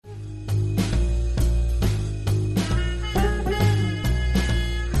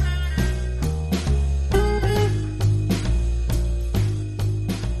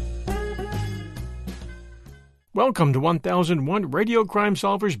Welcome to 1001 Radio Crime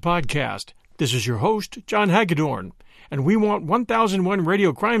Solvers Podcast. This is your host, John Hagedorn, and we want 1001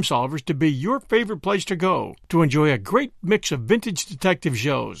 Radio Crime Solvers to be your favorite place to go to enjoy a great mix of vintage detective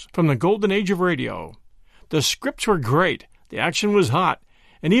shows from the golden age of radio. The scripts were great, the action was hot,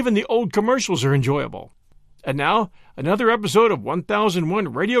 and even the old commercials are enjoyable. And now, another episode of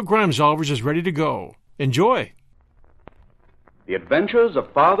 1001 Radio Crime Solvers is ready to go. Enjoy! The Adventures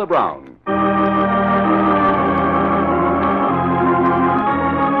of Father Brown.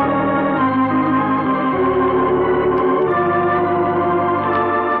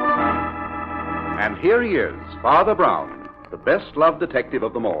 And here he is, Father Brown, the best-loved detective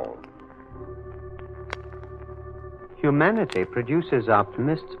of them all. Humanity produces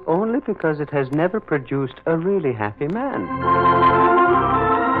optimists only because it has never produced a really happy man.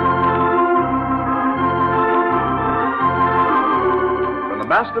 From the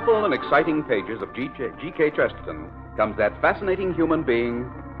masterful and exciting pages of G.K. Chesterton comes that fascinating human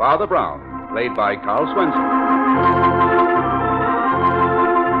being, Father Brown, played by Carl Swenson.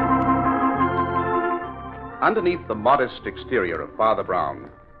 Underneath the modest exterior of Father Brown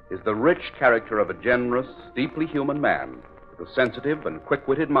is the rich character of a generous, deeply human man with a sensitive and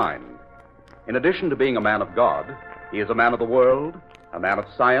quick-witted mind. In addition to being a man of God, he is a man of the world, a man of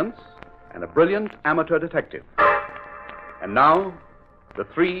science, and a brilliant amateur detective. And now, the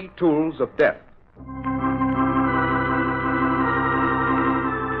three tools of death.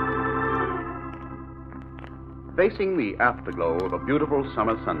 Facing the afterglow of a beautiful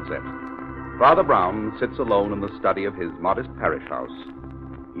summer sunset, Father Brown sits alone in the study of his modest parish house.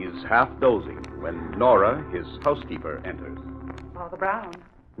 He is half dozing when Nora, his housekeeper, enters. Father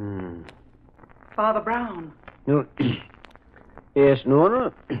Brown. Father Brown. No. Yes,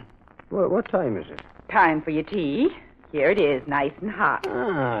 Nora? What time is it? Time for your tea. Here it is, nice and hot.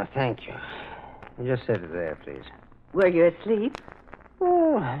 Ah, thank you. Just set it there, please. Were you asleep?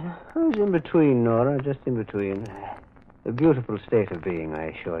 Oh, I was in between, Nora, just in between. A beautiful state of being, I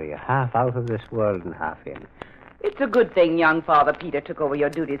assure you. Half out of this world and half in. It's a good thing young Father Peter took over your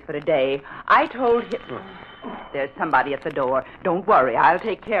duties for a day. I told him... There's somebody at the door. Don't worry, I'll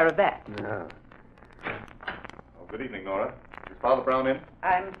take care of that. No. Oh, good evening, Nora. Is Father Brown in?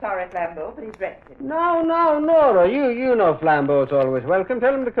 I'm sorry, Flambeau, but he's rested. No, Nora. You know Flambeau's always welcome.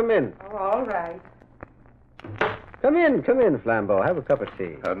 Tell him to come in. Oh, all right. Come in, Flambeau. Have a cup of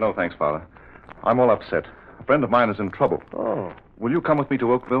tea. No, thanks, Father. I'm all upset. A friend of mine is in trouble. Oh. Will you come with me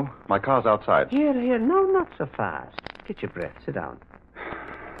to Oakville? My car's outside. Here. No, not so fast. Get your breath. Sit down.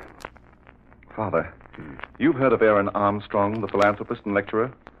 Father, you've heard of Aaron Armstrong, the philanthropist and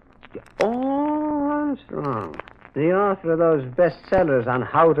lecturer? Oh, Armstrong. The author of those bestsellers on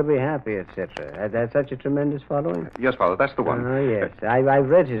how to be happy, etc. Had such a tremendous following? Yes, Father, that's the one. Oh, yes. I've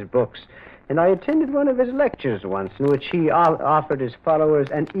read his books. And I attended one of his lectures once in which he offered his followers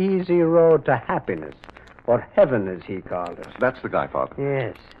an easy road to happiness. Or heaven, as he called it. That's the guy, Father.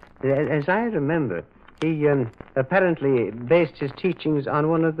 Yes. As I remember, he apparently based his teachings on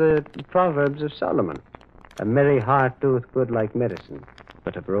one of the Proverbs of Solomon. A merry heart doeth good like medicine,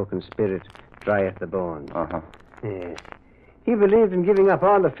 but a broken spirit drieth the bones. Uh-huh. Yes. He believed in giving up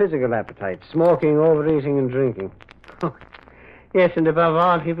all the physical appetites, smoking, overeating, and drinking. Oh, yes, and above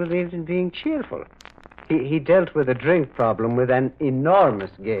all, he believed in being cheerful. He dealt with the drink problem with an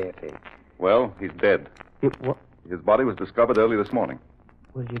enormous gaiety. Well, he's dead. What? His body was discovered early this morning.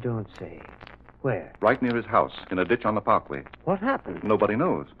 Well, you don't say. Where? Right near his house, in a ditch on the parkway. What happened? Nobody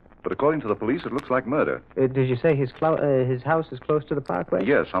knows. But according to the police, it looks like murder. Did you say his house is close to the parkway?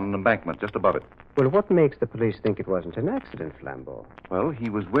 Yes, on an embankment just above it. Well, what makes the police think it wasn't an accident, Flambeau? Well, he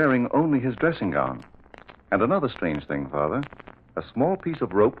was wearing only his dressing gown. And another strange thing, Father. A small piece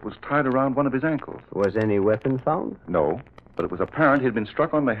of rope was tied around one of his ankles. Was any weapon found? No, but it was apparent he'd been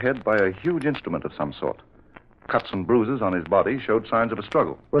struck on the head by a huge instrument of some sort. Cuts and bruises on his body showed signs of a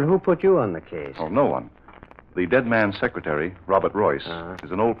struggle. Well, who put you on the case? Oh, no one. The dead man's secretary, Robert Royce,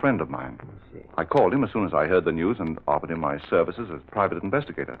 is an old friend of mine. I see. I called him as soon as I heard the news and offered him my services as private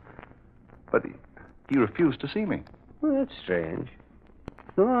investigator. But he refused to see me. Well, that's strange.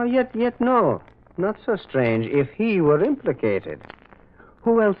 No, yet no. Not so strange if he were implicated.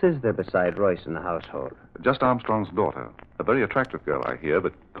 Who else is there beside Royce in the household? Just Armstrong's daughter. A very attractive girl, I hear,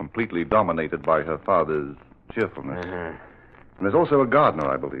 but completely dominated by her father's cheerfulness. And there's also a gardener,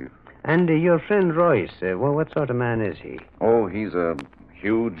 I believe. And your friend Royce, what sort of man is he? Oh, he's a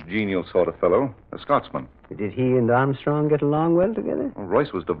huge, genial sort of fellow. A Scotsman. Did he and Armstrong get along well together? Well,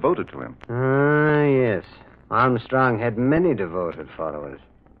 Royce was devoted to him. Ah, yes. Armstrong had many devoted followers.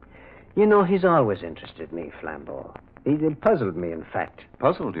 You know, he's always interested me, Flambeau. He puzzled me, in fact.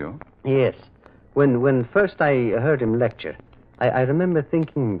 Puzzled you? Yes. When first I heard him lecture, I remember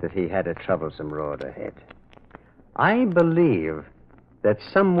thinking that he had a troublesome road ahead. I believe that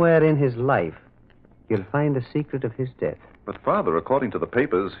somewhere in his life you'll find the secret of his death. But, Father, according to the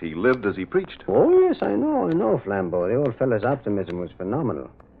papers, he lived as he preached. Oh, yes, I know, Flambeau. The old fellow's optimism was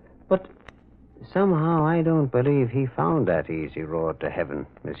phenomenal. But somehow I don't believe he found that easy road to heaven,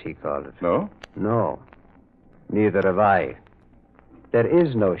 as he called it. No? No. Neither have I. There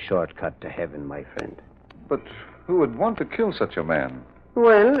is no shortcut to heaven, my friend. But who would want to kill such a man?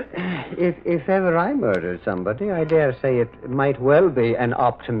 Well, if ever I murdered somebody, I dare say it might well be an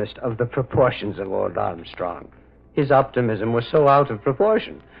optimist of the proportions of old Armstrong. His optimism was so out of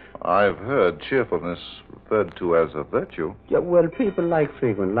proportion. I've heard cheerfulness referred to as a virtue. Yeah, well, people like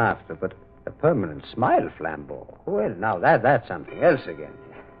frequent laughter, but a permanent smile, Flambeau. Well, now that's something else again.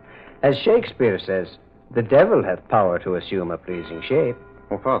 As Shakespeare says, the devil hath power to assume a pleasing shape.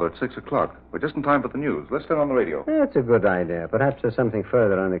 Oh, Father, it's 6 o'clock. We're just in time for the news. Let's turn on the radio. That's a good idea. Perhaps there's something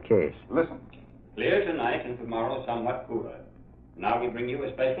further on the case. Listen. Clear tonight and tomorrow somewhat cooler. Now we bring you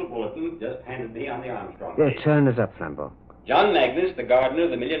a special bulletin just handed me on the Armstrong Yeah, case. turn it up, Flambeau. John Magnus, the gardener,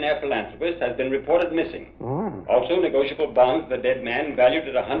 the millionaire philanthropist, has been reported missing. Oh. Also, negotiable bonds of the dead man valued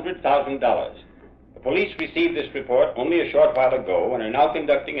at $100,000. The police received this report only a short while ago and are now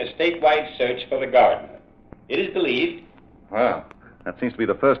conducting a statewide search for the gardener. It is believed... Well, that seems to be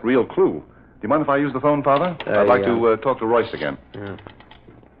the first real clue. Do you mind if I use the phone, Father? I'd like to talk to Royce again. Yeah.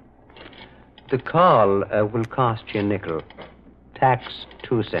 The call will cost you a nickel. Tax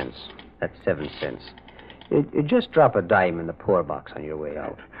 2 cents. That's 7 cents. Just drop a dime in the poor box on your way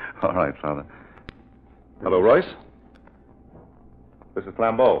out. All right, Father. Hello, Royce? This is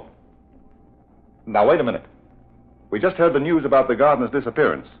Flambeau. Now, wait a minute. We just heard the news about the gardener's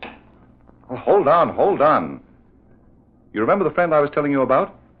disappearance. Oh, hold on. You remember the friend I was telling you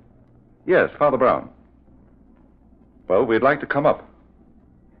about? Yes, Father Brown. Well, we'd like to come up.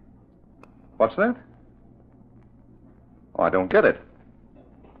 What's that? Oh, I don't get it.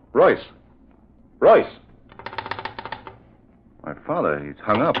 Royce! My father, he's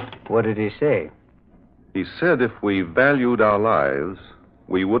hung up. What did he say? He said if we valued our lives,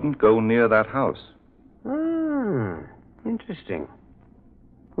 we wouldn't go near that house. Ah, interesting.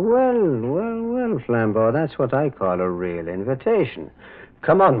 Well, Flambeau, that's what I call a real invitation.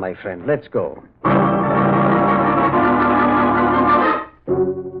 Come on, my friend, let's go.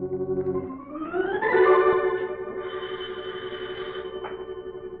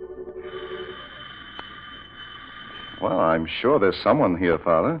 Well, I'm sure there's someone here,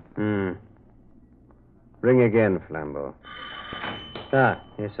 Father. Ring again, Flambeau.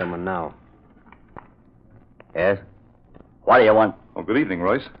 Here's someone now. Yes? What do you want? Oh, good evening,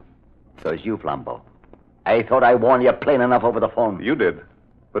 Royce. So it's you, Flambeau. I thought I warned you plain enough over the phone. You did.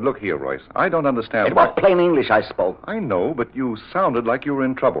 But look here, Royce. I don't understand It was plain English I spoke. I know, but you sounded like you were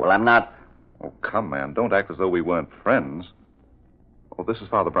in trouble. Well, I'm not. Oh, come, man. Don't act as though we weren't friends. Oh, this is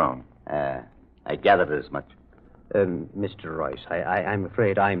Father Brown. I gathered as much. Mr. Royce, I'm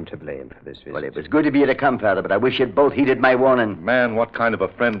afraid I'm to blame for this visit. Well, it was good of you to come, Father, but I wish you'd both heeded my warning. Man, what kind of a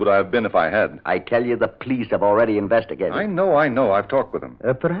friend would I have been if I had? I tell you, the police have already investigated. I know. I've talked with them.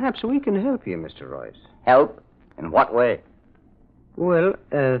 Perhaps we can help you, Mr. Royce. Help? In what way? Well,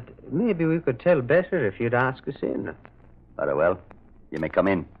 maybe we could tell better if you'd ask us in. Very well. You may come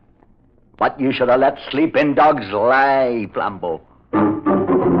in. But you should have let sleeping dogs lie, Flambeau.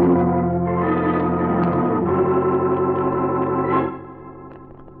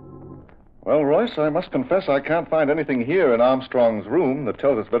 Well, Royce, I must confess I can't find anything here in Armstrong's room that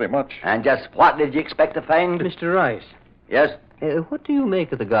tells us very much. And just what did you expect to find? Mr. Royce. Yes? What do you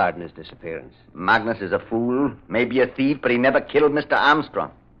make of the gardener's disappearance? Magnus is a fool, maybe a thief, but he never killed Mr.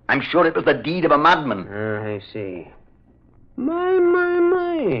 Armstrong. I'm sure it was the deed of a madman. I see.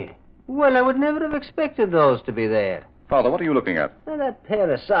 My. Well, I would never have expected those to be there. Father, what are you looking at? That pair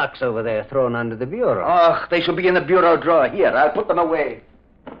of socks over there thrown under the bureau. Oh, they should be in the bureau drawer. Here, I'll put them away.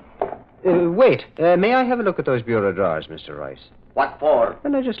 Wait. May I have a look at those bureau drawers, Mr. Royce? What for?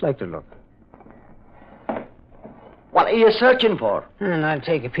 Well, I'd just like to look. What are you searching for? And I'll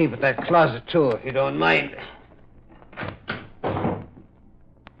take a peep at that closet, too, if you don't mind.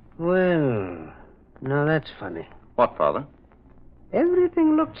 Well, now that's funny. What, Father?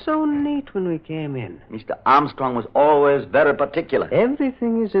 Everything looked so neat when we came in. Mr. Armstrong was always very particular.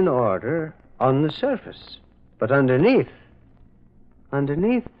 Everything is in order on the surface. But underneath,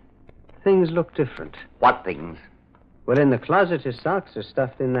 things look different. What things? Well, in the closet, his socks are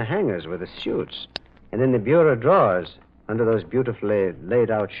stuffed in the hangers with his suits. And in the bureau drawers, under those beautifully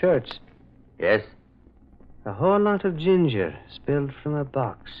laid-out shirts... Yes? A whole lot of ginger spilled from a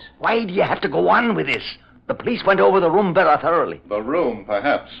box. Why do you have to go on with this? The police went over the room very thoroughly. The room,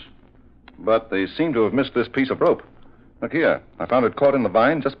 perhaps. But they seem to have missed this piece of rope. Look here. I found it caught in the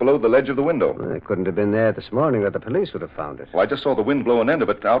vine just below the ledge of the window. Well, it couldn't have been there this morning or the police would have found it. Well, I just saw the wind blow an end of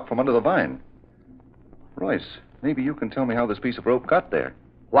it out from under the vine. Royce, maybe you can tell me how this piece of rope got there.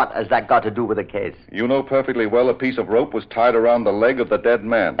 What has that got to do with the case? You know perfectly well a piece of rope was tied around the leg of the dead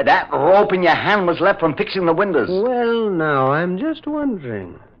man. That rope in your hand was left from fixing the windows. Well, now, I'm just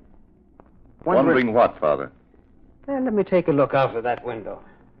wondering. Wondering what, Father? Well, let me take a look out of that window.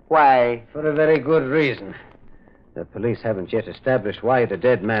 Why? For a very good reason. The police haven't yet established why the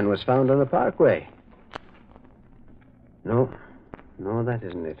dead man was found on the parkway. No, that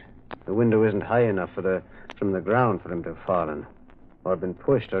isn't it. The window isn't high enough from the ground for him to have fallen, or been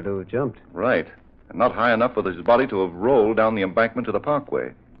pushed, or to have jumped. Right. And not high enough for his body to have rolled down the embankment to the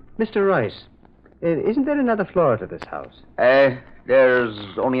parkway. Mr. Rice, isn't there another floor to this house? There's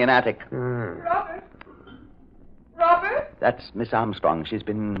only an attic. Robert? That's Miss Armstrong. She's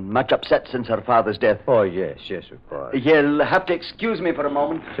been much upset since her father's death. Oh, yes, of course. You'll have to excuse me for a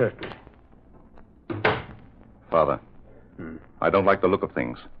moment. Certainly. Father, I don't like the look of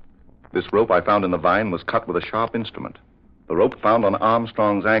things. This rope I found in the vine was cut with a sharp instrument. The rope found on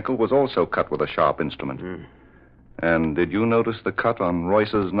Armstrong's ankle was also cut with a sharp instrument. And did you notice the cut on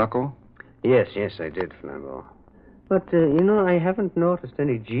Royce's knuckle? Yes, I did, Flambeau. But, I haven't noticed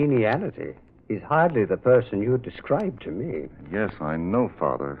any geniality. He's hardly the person you described to me. Yes, I know,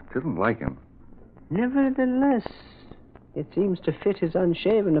 Father. Didn't like him. Nevertheless, it seems to fit his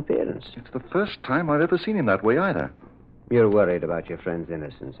unshaven appearance. It's the first time I've ever seen him that way, either. You're worried about your friend's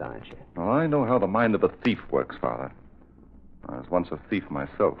innocence, aren't you? Well, I know how the mind of a thief works, Father. I was once a thief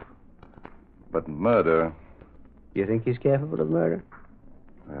myself. But murder... You think he's capable of murder?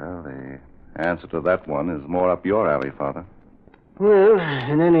 Well, the answer to that one is more up your alley, Father. Well,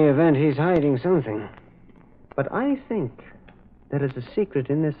 in any event, he's hiding something. But I think there is a secret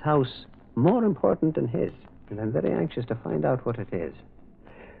in this house more important than his, and I'm very anxious to find out what it is.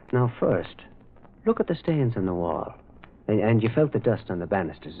 Now, first, look at the stains on the wall. And you felt the dust on the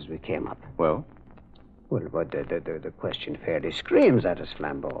banisters as we came up. Well? Well, but the question fairly screams at us,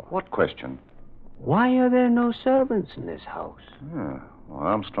 Flambeau. What question? Why are there no servants in this house? Well,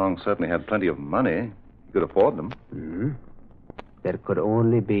 Armstrong certainly had plenty of money. He could afford them. There could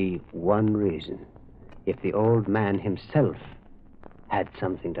only be one reason. If the old man himself had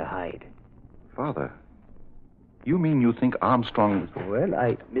something to hide. Father, you mean you think Armstrong...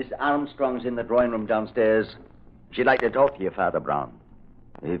 Well, Miss Armstrong's in the drawing room downstairs. She'd like to talk to you, Father Brown.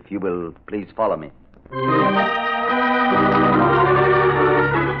 If you will, please follow me.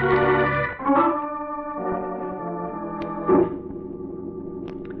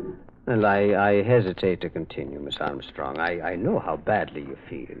 Well, I hesitate to continue, Miss Armstrong. I know how badly you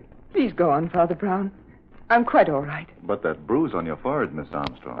feel. Please go on, Father Brown. I'm quite all right. But that bruise on your forehead, Miss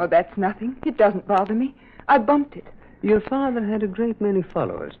Armstrong... Oh, that's nothing. It doesn't bother me. I bumped it. Your father had a great many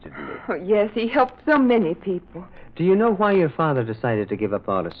followers, didn't he? Oh, yes, he helped so many people. Do you know why your father decided to give up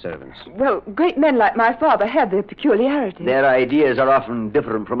all his servants? Well, great men like my father have their peculiarities. Their ideas are often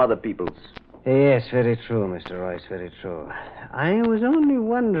different from other people's. Yes, very true, Mr. Royce, very true. I was only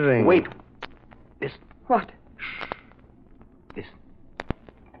wondering... Wait. Listen. What? Listen.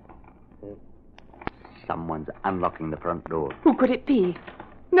 Someone's unlocking the front door. Who could it be?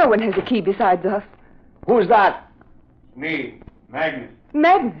 No one has a key besides us. Who's that? Me, Magnus.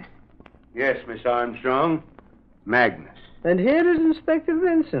 Magnus? Yes, Miss Armstrong. Magnus. And here is Inspector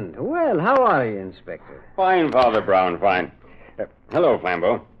Vincent. Well, how are you, Inspector? Fine, Father Brown, fine. Hello,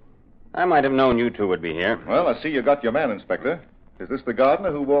 Flambeau. I might have known you two would be here. Well, I see you got your man, Inspector. Is this the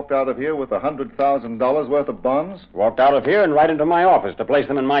gardener who walked out of here with $100,000 worth of bonds? Walked out of here and right into my office to place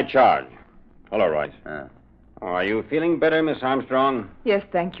them in my charge. Hello, Royce. Are you feeling better, Miss Armstrong? Yes,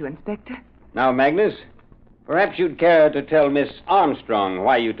 thank you, Inspector. Now, Magnus, perhaps you'd care to tell Miss Armstrong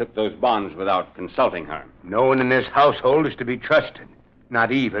why you took those bonds without consulting her. No one in this household is to be trusted.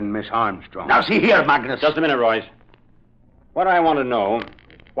 Not even Miss Armstrong. Now, see here, Magnus. Just a minute, Royce. What I want to know,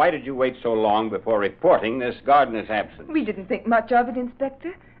 why did you wait so long before reporting this gardener's absence? We didn't think much of it,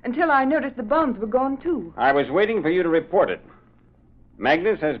 Inspector, until I noticed the bonds were gone, too. I was waiting for you to report it.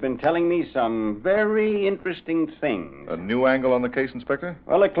 Magnus has been telling me some very interesting things. A new angle on the case, Inspector?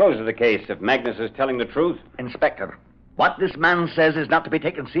 Well, it closes the case if Magnus is telling the truth. Inspector, what this man says is not to be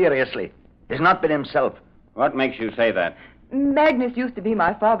taken seriously. He's not been himself. What makes you say that? Magnus used to be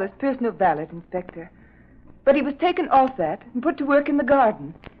my father's personal valet, Inspector. But he was taken off that and put to work in the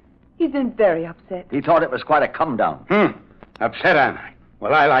garden. He's been very upset. He thought it was quite a come-down. Upset, am I?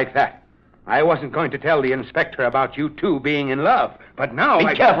 Well, I like that. I wasn't going to tell the inspector about you two being in love, but now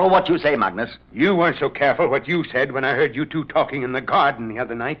Be careful what you say, Magnus. You weren't so careful what you said when I heard you two talking in the garden the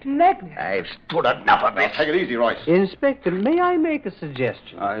other night. Magnus. I've stood enough of this. Take it easy, Royce. Inspector, may I make a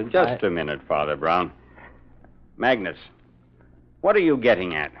suggestion? Just a minute, Father Brown. Magnus, what are you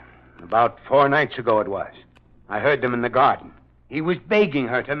getting at? About 4 nights ago it was. I heard them in the garden. He was begging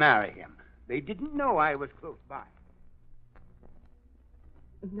her to marry him. They didn't know I was close by.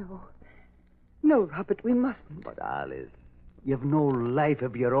 No. No, Robert, we mustn't. But, Alice, you've no life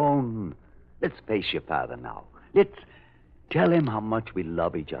of your own. Let's face your father now. Let's tell him how much we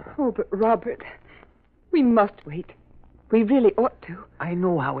love each other. Oh, but Robert, we must wait. We really ought to. I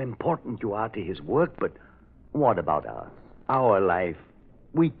know how important you are to his work, but what about us? Our life?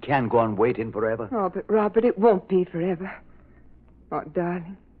 We can't go on waiting forever. Oh, but Robert, it won't be forever. Oh,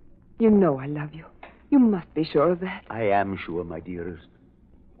 darling, you know I love you. You must be sure of that. I am sure, my dearest.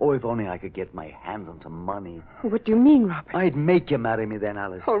 Oh, if only I could get my hands on some money. What do you mean, Robert? I'd make you marry me then,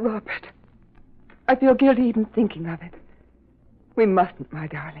 Alice. Oh, Robert, I feel guilty even thinking of it. We mustn't, my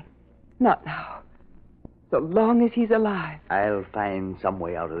darling. Not now. So long as he's alive. I'll find some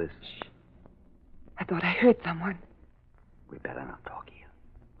way out of this. Shh. I thought I heard someone. We better not talk here.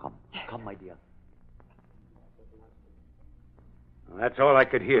 Come, come, my dear. Well, that's all I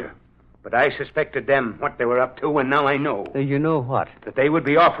could hear. But I suspected them, what they were up to, and now I know. You know what? That they would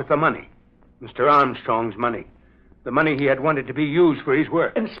be off with the money. Mr. Armstrong's money. The money he had wanted to be used for his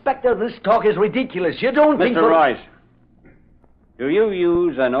work. Inspector, this talk is ridiculous. You don't think... Mr. Royce, do you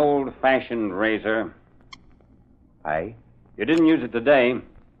use an old-fashioned razor? Aye. You didn't use it today.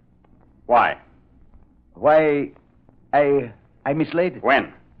 Why? Why, I mislaid.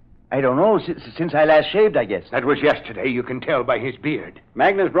 When? I don't know, since I last shaved, I guess. That was yesterday, you can tell by his beard.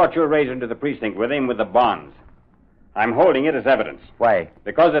 Magnus brought your razor to the precinct with him with the bonds. I'm holding it as evidence. Why?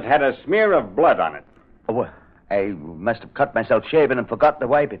 Because it had a smear of blood on it. Oh, well, I must have cut myself shaving and forgot to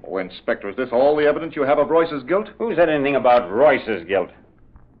wipe it. Oh, Inspector, is this all the evidence you have of Royce's guilt? Who said anything about Royce's guilt?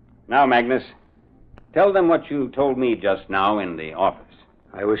 Now, Magnus, tell them what you told me just now in the office.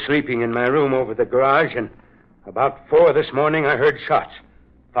 I was sleeping in my room over the garage, and about 4 this morning I heard shots,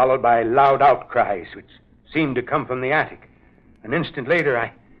 followed by loud outcries, which seemed to come from the attic. An instant later,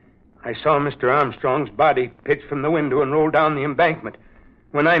 I saw Mr. Armstrong's body pitch from the window and roll down the embankment.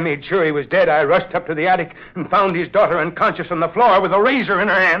 When I made sure he was dead, I rushed up to the attic and found his daughter unconscious on the floor with a razor in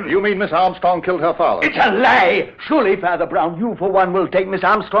her hand. You mean Miss Armstrong killed her father? It's a lie! Surely, Father Brown, you for one will take Miss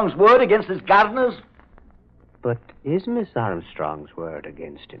Armstrong's word against this gardener's? But is Miss Armstrong's word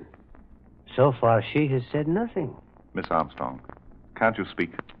against him? So far, she has said nothing. Miss Armstrong, can't you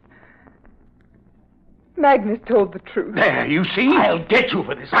speak? Magnus told the truth. There, you see? I'll get you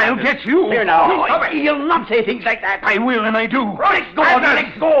for this. I'll get you. Here now. No, you'll not say things like that. I will, and I do. Let go,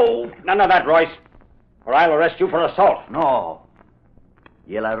 let go. None of that, Royce, or I'll arrest you for assault. No.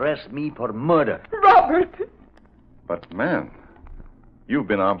 You'll arrest me for murder. Robert! But, man, you've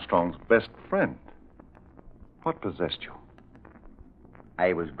been Armstrong's best friend. What possessed you?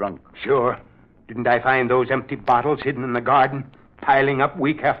 I was drunk. Sure. Didn't I find those empty bottles hidden in the garden, piling up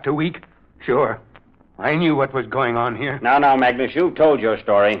week after week? Sure. I knew what was going on here. Now, Magnus, you've told your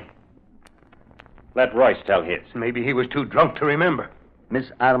story. Let Royce tell his. Maybe he was too drunk to remember.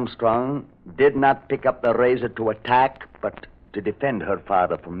 Miss Armstrong did not pick up the razor to attack, but to defend her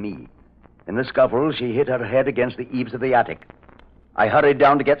father from me. In the scuffle, she hit her head against the eaves of the attic. I hurried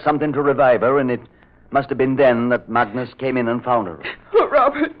down to get something to revive her, and it must have been then that Magnus came in and found her. Oh,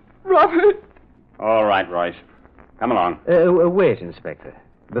 Robert! Robert! All right, Royce. Come along. Wait, Inspector,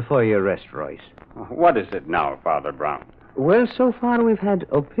 before you arrest Royce. What is it now, Father Brown? Well, so far we've had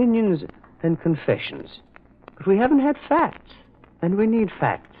opinions and confessions. But we haven't had facts. And we need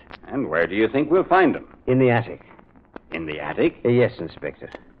facts. And where do you think we'll find them? In the attic. In the attic? Yes, Inspector.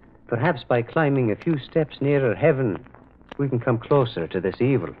 Perhaps by climbing a few steps nearer heaven, we can come closer to this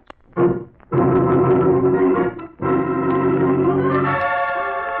evil.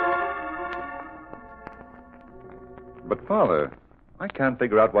 But, Father, I can't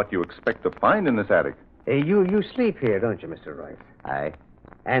figure out what you expect to find in this attic. You sleep here, don't you, Mr. Royce? Aye.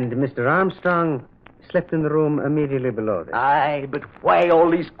 And Mr. Armstrong slept in the room immediately below this. Aye, but why all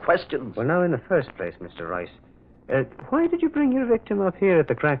these questions? Well, now, in the first place, Mr. Royce, why did you bring your victim up here at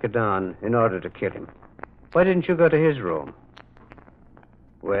the crack of dawn in order to kill him? Why didn't you go to his room?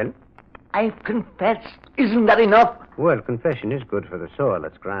 Well? I've confessed. Isn't that enough? Well, confession is good for the soul,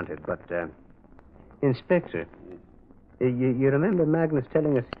 that's granted. But, Inspector, you remember Magnus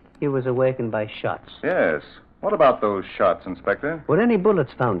telling us he was awakened by shots? Yes. What about those shots, Inspector? Were any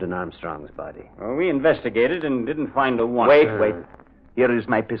bullets found in Armstrong's body? Well, we investigated and didn't find a one. Wait. Here is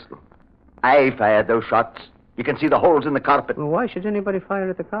my pistol. I fired those shots. You can see the holes in the carpet. Well, why should anybody fire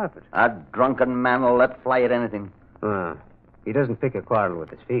at the carpet? A drunken man will let fly at anything. He doesn't pick a quarrel with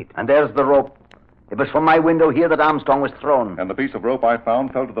his feet. And there's the rope. It was from my window here that Armstrong was thrown. And the piece of rope I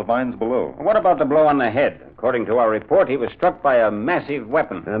found fell to the vines below. What about the blow on the head? According to our report, he was struck by a massive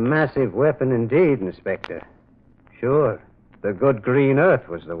weapon. A massive weapon indeed, Inspector. Sure. The good green earth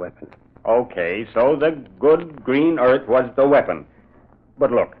was the weapon. Okay, so the good green earth was the weapon.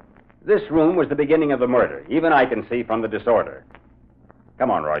 But look, this room was the beginning of the murder. Even I can see from the disorder.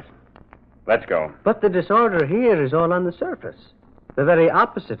 Come on, Royce. Let's go. But the disorder here is all on the surface. The very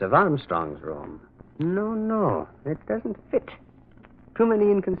opposite of Armstrong's room. No, it doesn't fit. Too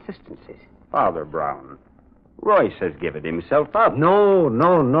many inconsistencies. Father Brown, Royce has given himself up. No.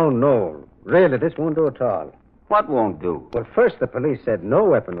 Really, this won't do at all. What won't do? Well, first the police said no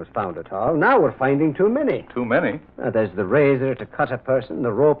weapon was found at all. Now we're finding too many. Too many? There's the razor to cut a person,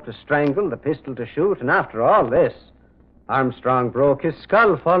 the rope to strangle, the pistol to shoot, and after all this, Armstrong broke his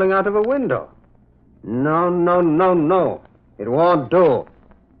skull falling out of a window. No. It won't do.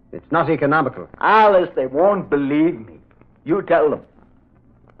 It's not economical. Alice, they won't believe me. You tell them.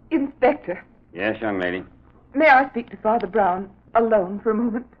 Inspector, Yes, young lady. may I speak to Father Brown alone for a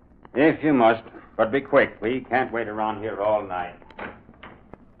moment? If you must, but be quick. We can't wait around here all night.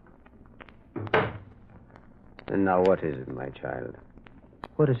 And now what is it, my child?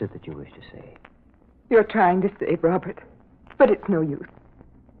 What is it that you wish to say? You're trying to save Robert, but it's no use.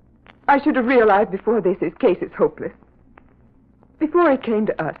 I should have realized before this his case is hopeless. Before he came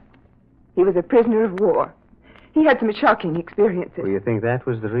to us, he was a prisoner of war. He had some shocking experiences. Well, you think that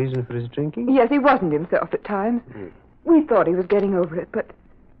was the reason for his drinking? Yes, he wasn't himself at times. We thought he was getting over it, but...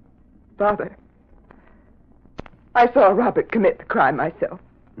 Father, I saw Robert commit the crime myself.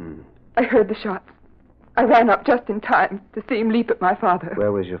 I heard the shots. I ran up just in time to see him leap at my father.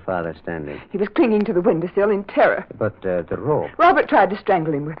 Where was your father standing? He was clinging to the windowsill in terror. But the rope? Robert tried to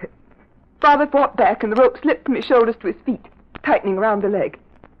strangle him with it. Father fought back, and the rope slipped from his shoulders to his feet, tightening around the leg.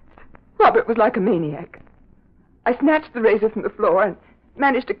 Robert was like a maniac. I snatched the razor from the floor and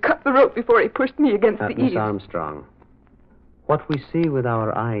managed to cut the rope before he pushed me against the Miss eaves. Armstrong, what we see with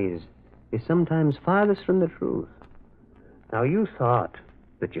our eyes is sometimes farthest from the truth. Now, you thought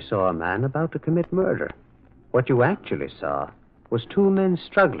that you saw a man about to commit murder. What you actually saw was two men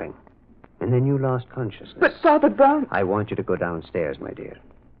struggling, and then you lost consciousness. But Father Brown... I want you to go downstairs, my dear.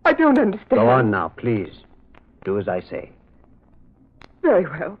 I don't understand. Go on now, please. Do as I say. Very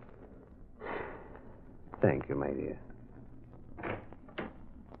well. Thank you, my dear.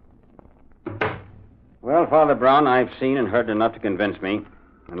 Well, Father Brown, I've seen and heard enough to convince me.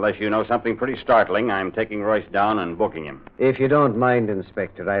 Unless you know something pretty startling, I'm taking Royce down and booking him. If you don't mind,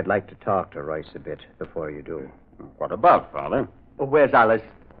 Inspector, I'd like to talk to Royce a bit before you do. What about, Father? Where's Alice?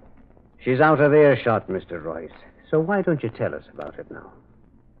 She's out of earshot, Mr. Royce. So why don't you tell us about it now?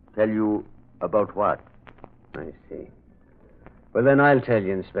 Tell you about what? I see. Well, then I'll tell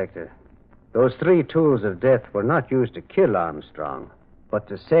you, Inspector. Those 3 tools of death were not used to kill Armstrong, but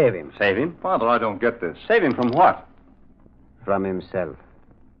to save him. Save him? Father, I don't get this. Save him from what? From himself.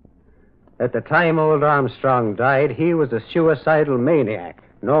 At the time old Armstrong died, he was a suicidal maniac.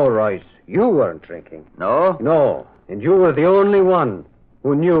 No, Royce, you weren't drinking. No? No, and you were the only one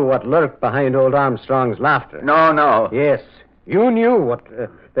who knew what lurked behind old Armstrong's laughter. No. Yes, you knew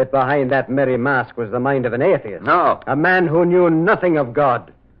that behind that merry mask was the mind of an atheist. No. A man who knew nothing of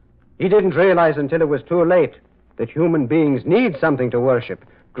God. He didn't realize until it was too late that human beings need something to worship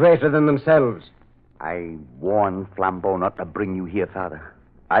greater than themselves. I warned Flambeau not to bring you here, Father.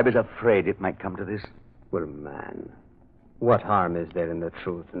 I was afraid it might come to this. Well, man, what harm is there in the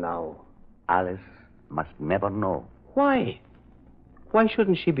truth now? Alice must never know. Why? Why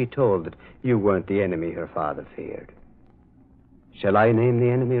shouldn't she be told that you weren't the enemy her father feared? Shall I name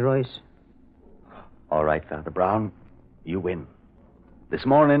the enemy, Royce? All right, Father Brown. You win. This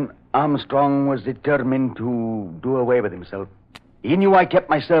morning, Armstrong was determined to do away with himself. He knew I kept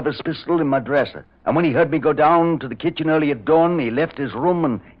my service pistol in my dresser. And when he heard me go down to the kitchen early at dawn, he left his room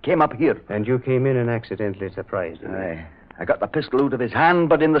and came up here. And you came in and accidentally surprised him. I got the pistol out of his hand,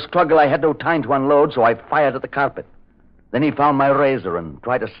 but in the struggle I had no time to unload, so I fired at the carpet. Then he found my razor and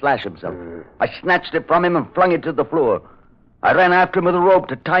tried to slash himself. I snatched it from him and flung it to the floor. I ran after him with a rope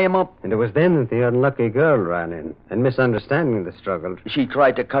to tie him up. And it was then that the unlucky girl ran in, and misunderstanding the struggle... She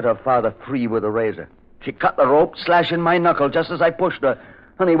tried to cut her father free with a razor. She cut the rope, slashing my knuckle just as I pushed her,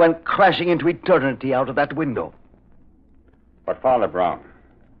 and he went crashing into eternity out of that window. But, Father Brown,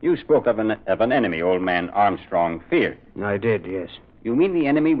 you spoke of an enemy old man Armstrong feared. I did, yes. You mean the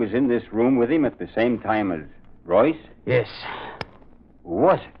enemy was in this room with him at the same time as Royce? Yes. Who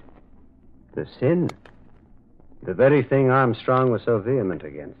was it? The sin. The very thing Armstrong was so vehement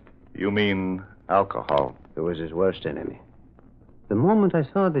against. You mean alcohol? It was his worst enemy. The moment I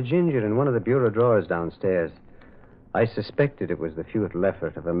saw the ginger in one of the bureau drawers downstairs, I suspected it was the futile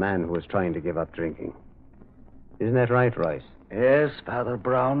effort of a man who was trying to give up drinking. Isn't that right, Royce? Yes, Father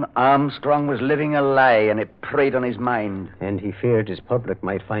Brown. Armstrong was living a lie, and it preyed on his mind. And he feared his public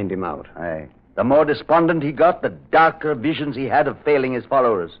might find him out. Aye. The more despondent he got, the darker visions he had of failing his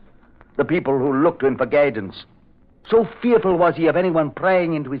followers. The people who looked to him for guidance. So fearful was he of anyone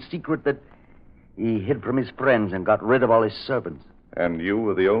prying into his secret that he hid from his friends and got rid of all his servants. And you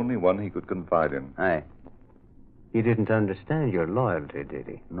were the only one he could confide in. Aye. He didn't understand your loyalty, did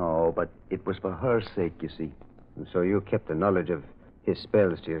he? No, but it was for her sake, you see. And so you kept the knowledge of his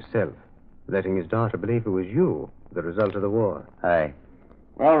spells to yourself, letting his daughter believe it was you, the result of the war. Aye.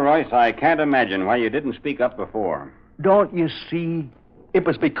 Well, Royce, I can't imagine why you didn't speak up before. Don't you see? It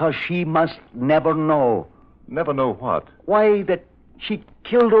was because she must never know. Never know what? Why, that she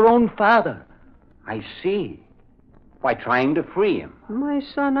killed her own father. I see. By trying to free him. My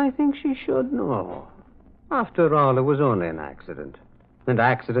son, I think she should know. After all, it was only an accident. And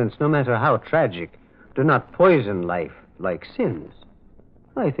accidents, no matter how tragic, do not poison life like sins.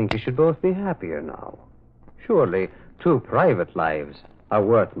 I think you should both be happier now. Surely, 2 private lives are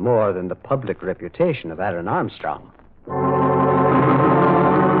worth more than the public reputation of Aaron Armstrong.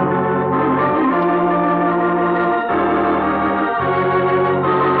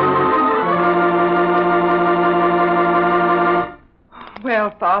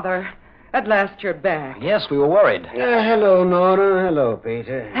 Well, Father, at last you're back. Yes, we were worried. Hello, Nora. Hello,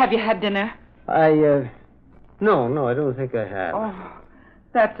 Peter. Have you had dinner? No, I don't think I have. Oh,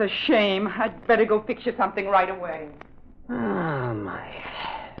 that's a shame. I'd better go fix you something right away. Ah, my.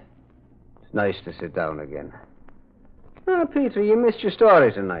 It's nice to sit down again. Oh, Peter, you missed your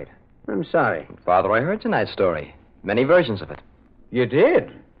story tonight. I'm sorry. Father, I heard tonight's story. Many versions of it. You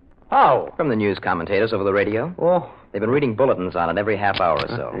did? How? From the news commentators over the radio. Oh. They've been reading bulletins on it every half hour or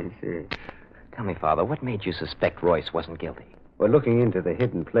so. I see. Tell me, Father, what made you suspect Royce wasn't guilty? Well, looking into the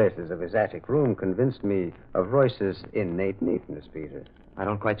hidden places of his attic room convinced me of Royce's innate neatness, Peter. I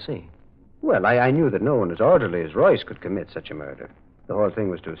don't quite see. Well, I knew that no one as orderly as Royce could commit such a murder. The whole thing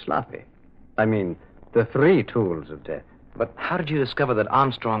was too sloppy. I mean, the 3 tools of death. But how did you discover that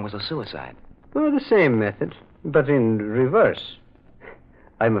Armstrong was a suicide? Well, the same method, but in reverse.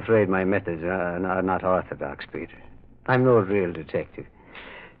 I'm afraid my methods are not orthodox, Peter. I'm no real detective.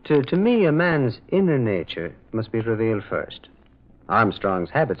 To me, a man's inner nature must be revealed first.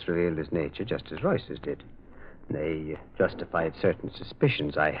 Armstrong's habits revealed his nature just as Royce's did. They justified certain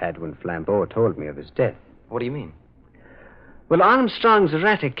suspicions I had when Flambeau told me of his death. What do you mean? Well, Armstrong's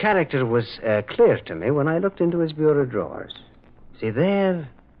erratic character was clear to me when I looked into his bureau drawers. See, there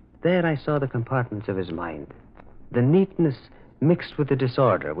I saw the compartments of his mind. The neatness mixed with the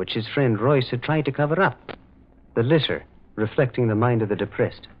disorder which his friend Royce had tried to cover up. The litter reflecting the mind of the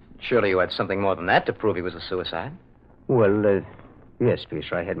depressed. Surely you had something more than that to prove he was a suicide. Well, yes,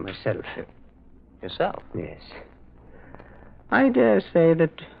 Peter, I had myself. Yourself? Yes. I dare say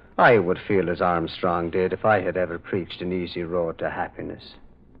that I would feel as Armstrong did if I had ever preached an easy road to happiness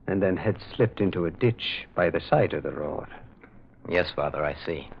and then had slipped into a ditch by the side of the road. Yes, Father, I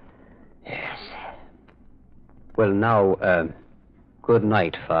see. Yes. Well, now, good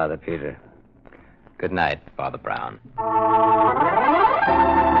night, Father Peter. Good night, Father Brown.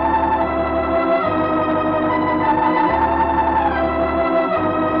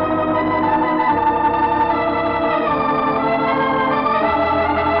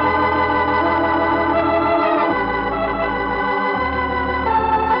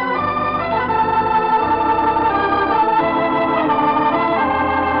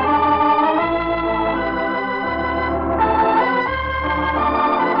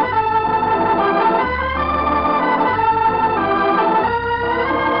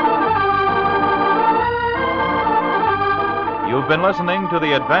 You've been listening to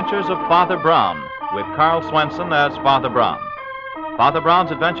The Adventures of Father Brown, with Carl Swenson as Father Brown. Father Brown's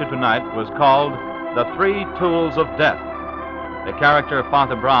adventure tonight was called The 3 Tools of Death. The character of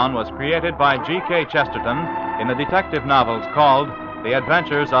Father Brown was created by G.K. Chesterton in the detective novels called The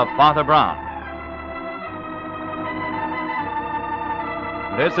Adventures of Father Brown.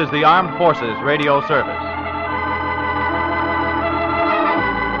 This is the Armed Forces Radio Service.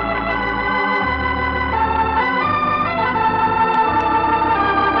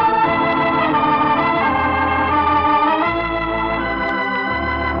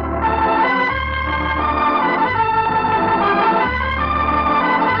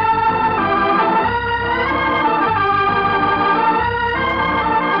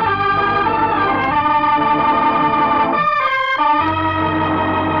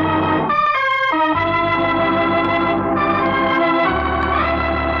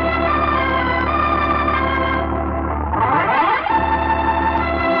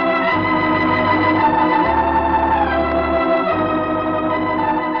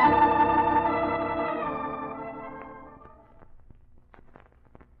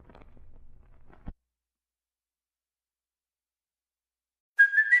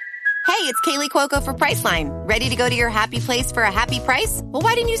 it's Kaylee Cuoco for Priceline. Ready to go to your happy place for a happy price? Well,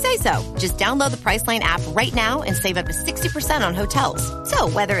 why didn't you say so? Just download the Priceline app right now and save up to 60% on hotels. So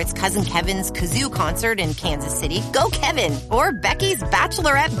whether it's Cousin Kevin's Kazoo Concert in Kansas City, go Kevin, or Becky's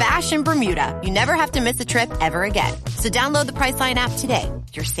Bachelorette Bash in Bermuda, you never have to miss a trip ever again. So download the Priceline app today.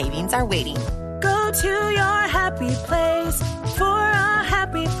 Your savings are waiting. Go to your happy place for a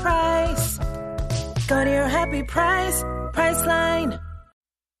happy price. Go to your happy price, Priceline.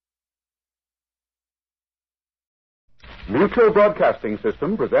 Mutual Broadcasting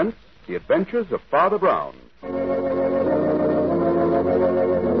System presents The Adventures of Father Brown.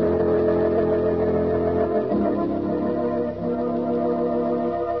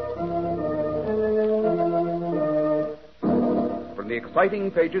 From the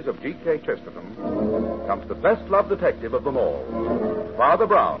exciting pages of G.K. Chesterton comes the best-loved detective of them all, Father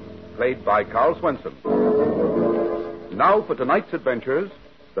Brown, played by Carl Swenson. Now for tonight's adventures,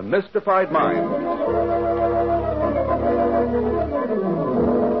 The Mystified Mind.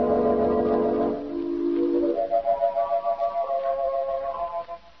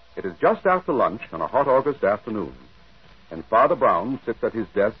 It is just after lunch on a hot August afternoon, and Father Brown sits at his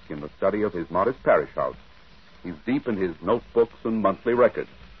desk in the study of his modest parish house. He's deep in his notebooks and monthly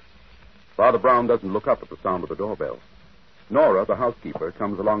records. Father Brown doesn't look up at the sound of the doorbell. Nora, the housekeeper,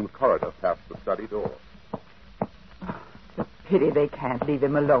 comes along the corridor past the study door. Pity they can't leave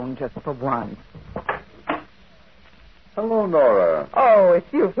him alone just for once. Hello, Nora. Oh,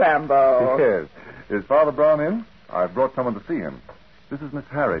 it's you, Flambeau. Yes. Is Father Brown in? I've brought someone to see him. This is Miss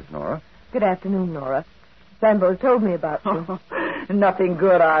Harris, Nora. Good afternoon, Nora. Flambeau told me about you. Nothing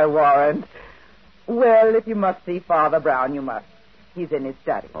good, I warrant. Well, if you must see Father Brown, you must. He's in his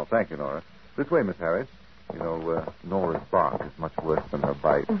study. Oh, thank you, Nora. This way, Miss Harris. You know, Nora's bark is much worse than her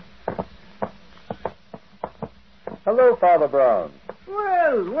bite. Hello, Father Brown.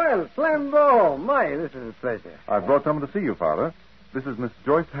 Well, Flambeau. My, this is a pleasure. I've brought someone to see you, Father. This is Miss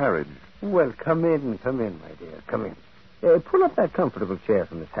Joyce Harridge. Well, come in, my dear. Come in. Pull up that comfortable chair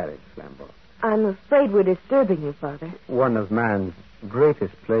for Miss Harris, Flambeau. I'm afraid we're disturbing you, Father. One of man's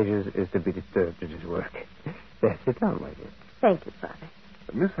greatest pleasures is to be disturbed at his work. There, sit down, my dear. Thank you, Father.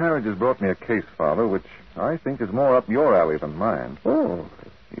 Miss Harridge has brought me a case, Father, which I think is more up your alley than mine. Oh.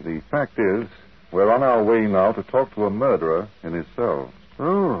 The fact is, we're on our way now to talk to a murderer in his cell.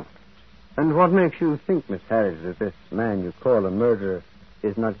 Oh. And what makes you think, Miss Harris, that this man you call a murderer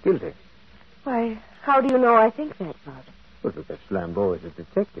is not guilty? Why, how do you know I think that, Father? Well, because Flambeau is a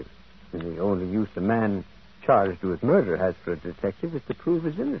detective. And the only use a man charged with murder has for a detective is to prove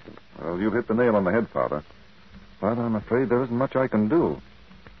his innocence. Well, you've hit the nail on the head, Father. But I'm afraid there isn't much I can do.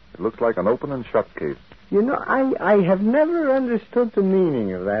 It looks like an open and shut case. You know, I have never understood the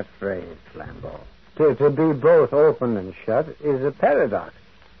meaning of that phrase, Flambeau. To be both open and shut is a paradox.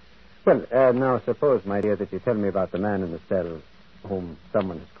 Well, now suppose, my dear, that you tell me about the man in the cell whom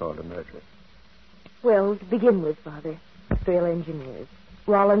someone has called a murderer. Well, to begin with, Father, Trail Engineers.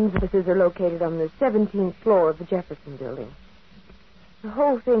 Rollins' offices are located on the 17th floor of the Jefferson Building. The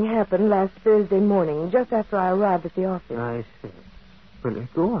whole thing happened last Thursday morning, just after I arrived at the office. I see. Well,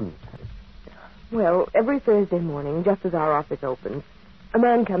 go on. Well, every Thursday morning, just as our office opens, a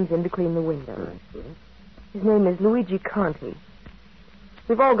man comes in to clean the windows. I see. His name is Luigi Conti.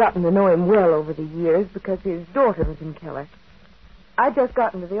 We've all gotten to know him well over the years because his daughter was in Keller. I just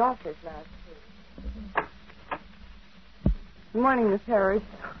got into the office last week. Good morning, Miss Harris.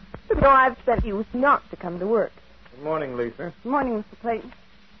 You know, I've sent you not to come to work. Good morning, Lisa. Good morning, Mr. Clayton.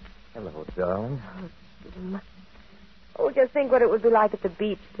 Hello, darling. Oh, just think what it would be like at the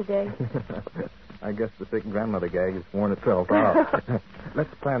beach today. I guess the sick grandmother gag has worn itself out.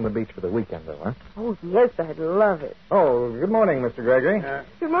 Let's plan the beach for the weekend, though, huh? Oh, yes, I'd love it. Oh, good morning, Mr. Gregory.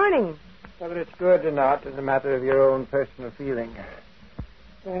 Good morning. Whether it's good or not is a matter of your own personal feeling.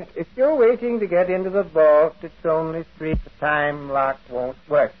 If you're waiting to get into the vault, it's only 3. The time lock won't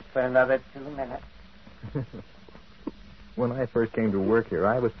work for another 2 minutes. When I first came to work here,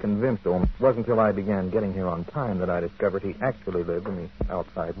 I was convinced, it wasn't until I began getting here on time that I discovered he actually lived in the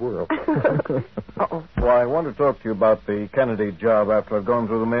outside world. Uh-oh. Well, I want to talk to you about the Kennedy job after I've gone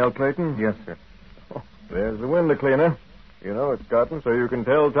through the mail, Clayton. Yes, sir. Oh, there's the window cleaner. You know it's gotten so you can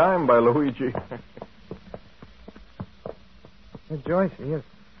tell time by Luigi. Joyce, yes.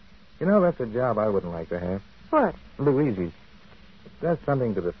 You know, that's a job I wouldn't like to have. What? Luigi's. It does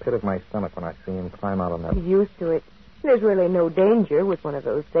something to the pit of my stomach when I see him climb out on that. He's used to it. There's really no danger with one of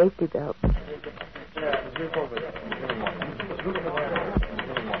those safety belts.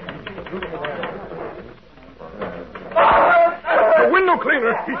 window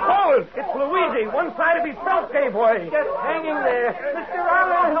cleaner. He's fallen. It's Luigi. One side of his belt gave way. Just hanging there. Mr.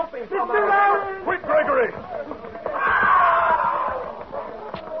 Rowland, help me. Mr. Rowland. Quick, Gregory.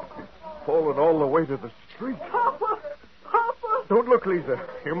 Fallen all the way to the street. Papa! Papa! Don't look, Lisa.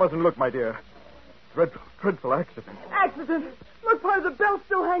 You mustn't look, my dear. Dreadful accident. Accident. Look, Pa, the belt's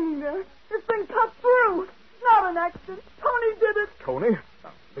still hanging there. It's been cut through. Not an accident. Tony did it. Tony?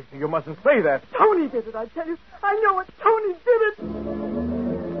 Now, Lisa, you mustn't say that. Tony did it, I tell you. I know it. Tony did it.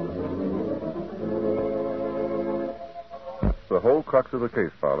 That's the whole crux of the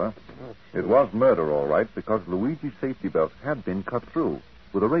case, Father. It was murder, all right, because Luigi's safety belt had been cut through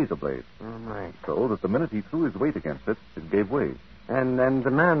with a razor blade. Oh, my. So that the minute he threw his weight against it, it gave way. And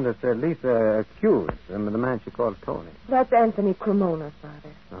the man that Lisa accused, the man she called Tony. That's Anthony Cremona,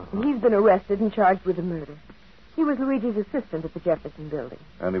 Father. Uh-huh. He's been arrested and charged with the murder. He was Luigi's assistant at the Jefferson building.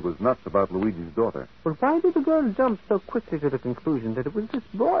 And he was nuts about Luigi's daughter. Well, why did the girl jump so quickly to the conclusion that it was this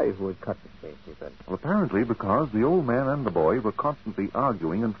boy who had cut the safety belt? Well, apparently because the old man and the boy were constantly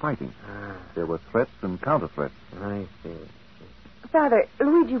arguing and fighting. There were threats and counter-threats. I see. Father,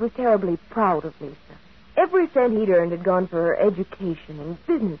 Luigi was terribly proud of Lisa. Every cent he'd earned had gone for her education and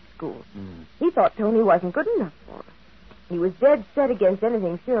business school. He thought Tony wasn't good enough for her. He was dead set against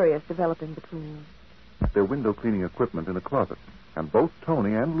anything serious developing between them. Their window cleaning equipment in a closet, and both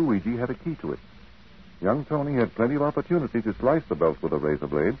Tony and Luigi had a key to it. Young Tony had plenty of opportunity to slice the belt with a razor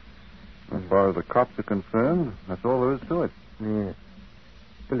blade. As far as the cops are concerned, that's all there is to it. Yes.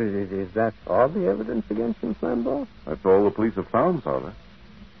 Well, is that all the evidence against him, Flambeau? That's all the police have found, Father.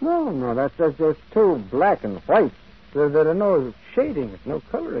 No, that's just two black and white. There are no shadings, no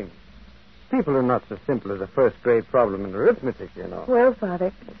coloring. People are not so simple as a first-grade problem in arithmetic, you know. Well,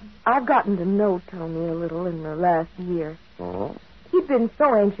 Father, I've gotten to know Tony a little in the last year. Oh? He'd been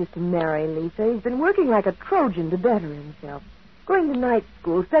so anxious to marry Lisa, he's been working like a Trojan to better himself. Going to night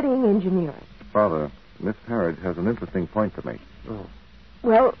school, studying engineering. Father, Miss Harridge has an interesting point to make. Oh.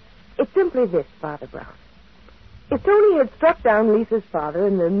 Well, it's simply this, Father Brown. If Tony had struck down Lisa's father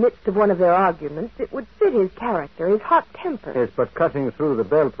in the midst of one of their arguments, it would fit his character, his hot temper. Yes, but cutting through the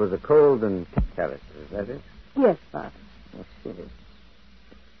belt was a cold and character, is that it? Yes, Father. I see.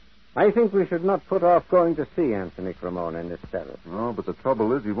 I think we should not put off going to see Anthony Cremona in this cellar. No, but the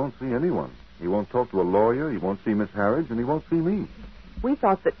trouble is he won't see anyone. He won't talk to a lawyer, he won't see Miss Harridge, and he won't see me. We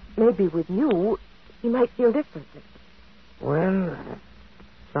thought that maybe with you, he might feel differently. Well,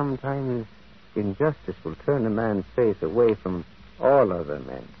 sometimes injustice will turn a man's face away from all other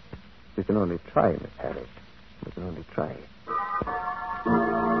men. We can only try, Miss Harris. We can only try.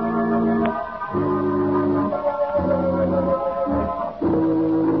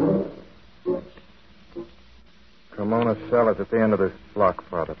 Cremona cell is at the end of this block,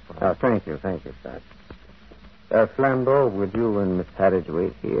 Father. Thank you, sir. Flambeau, would you and Miss Harridge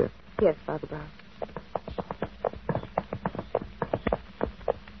wait here? Yes, Father Brown.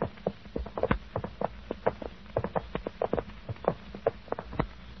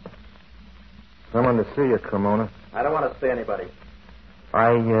 Someone to see you, Cremona. I don't want to see anybody.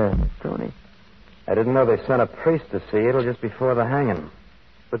 Tony, I didn't know they sent a priest to see you till just before the hanging.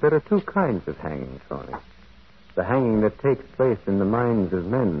 But there are two kinds of hanging, Tony. The hanging that takes place in the minds of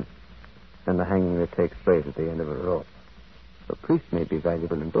men, and the hanging that takes place at the end of a rope. A priest may be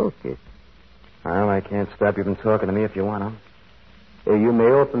valuable in both cases. Well, I can't stop you from talking to me if you want to. You may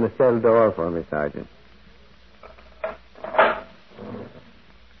open the cell door for me, Sergeant.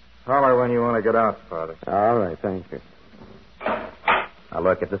 Holler when you want to get out, Father. All right, thank you. Now,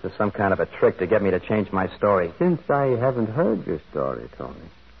 look, if this is some kind of a trick to get me to change my story. Since I haven't heard your story, Tony,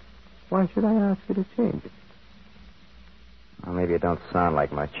 why should I ask you to change it? Well, maybe it don't sound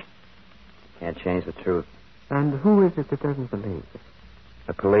like much. Can't change the truth. And who is it that doesn't believe it?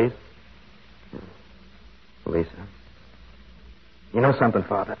 The police? Lisa. You know something,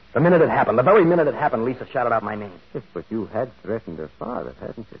 Father? The very minute it happened, Lisa shouted out my name. Yes, but you had threatened her father,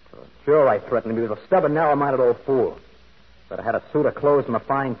 hadn't you, Tony? Sure, I threatened him. He was a stubborn, narrow-minded old fool. But I had a suit of clothes from a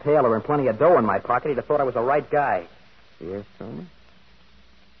fine tailor and plenty of dough in my pocket. He'd have thought I was the right guy. Yes, Tony?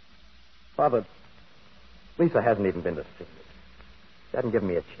 Father, Lisa hasn't even been to see me. She hasn't given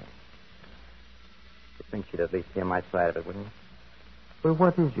me a chance. You think she'd at least hear my side of it, wouldn't you? Well,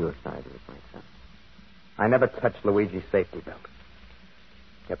 what is your side of it, my son? I never touched Luigi's safety belt.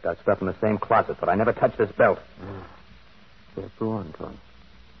 Kept our stuff in the same closet, but I never touched this belt. Yes, go on, Tony.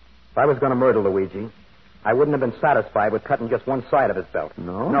 If I was going to murder Luigi, I wouldn't have been satisfied with cutting just one side of his belt.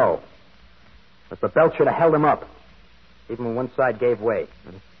 No? No. But the belt should have held him up, even when one side gave way.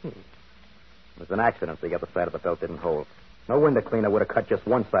 It was an accident the other side of the belt didn't hold. No window cleaner would have cut just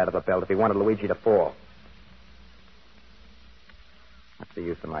one side of the belt if he wanted Luigi to fall. What's the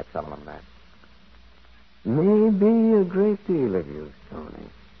use of my telling him that? Maybe a great deal of use, Tony.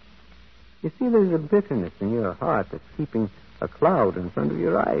 You see, there's a bitterness in your heart that's keeping a cloud in front of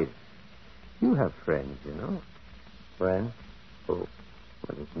your eyes. You have friends, you know. Friends? Oh, well,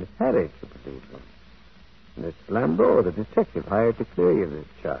 there's Miss Harris, you believe me. And there's Flambeau, the detective hired to clear you of this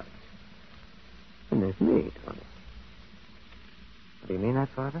charge. And there's me, Tony. Do you mean that,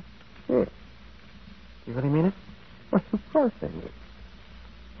 Father? Yes. You really mean it? Well, of course I mean it.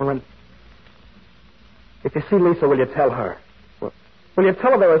 Well, then, if you see Lisa, will you tell her? Will you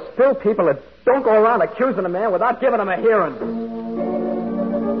tell her there are still people that don't go around accusing a man without giving him a hearing?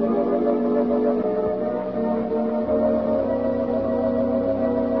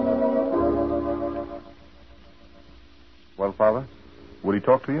 Well, Father, would he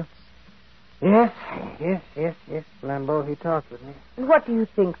talk to you? Yes. Flambeau, he talked with me. And what do you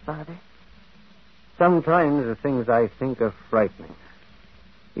think, Father? Sometimes the things I think are frightening,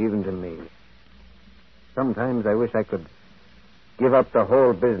 even to me. Sometimes I wish I could give up the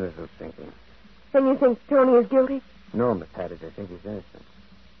whole business of thinking. Then you think Tony is guilty? No, Miss Haddis, I think he's innocent.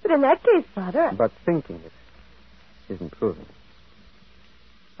 But in that case, Father... But thinking it isn't proving it.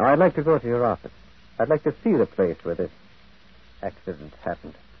 Now, I'd like to go to your office. I'd like to see the place where this accident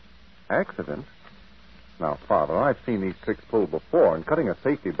happened. Accident? Now, Father, I've seen these tricks pulled before, and cutting a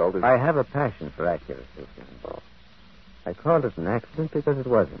safety belt is... I have a passion for accuracy, Flambeau. I called it an accident because it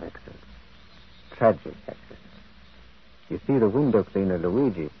was an accident. Tragic accident. You see, the window cleaner,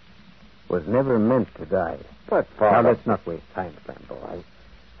 Luigi, was never meant to die. But, Father... Now, let's not waste time, Flambeau.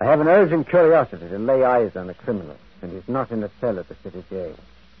 I have an urgent curiosity to lay eyes on the criminal, and he's not in a cell at the city jail.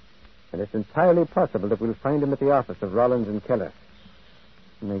 And it's entirely possible that we'll find him at the office of Rollins and Keller.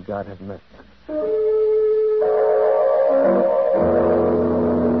 May God have mercy on him.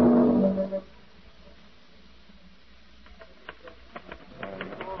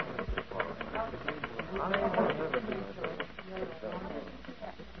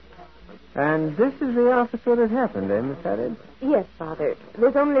 And this is the office where it happened, eh, Miss Haddis? Yes, Father.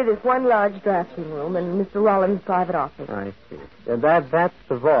 There's only this one large drafting room and Mr. Rollins' private office. I see. That's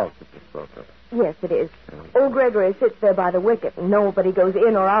the vault that you spoke of. Yes, it is. Old Gregory sits there by the wicket, and nobody goes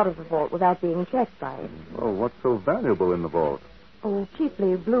in or out of the vault without being checked by him. Oh, what's so valuable in the vault? Oh,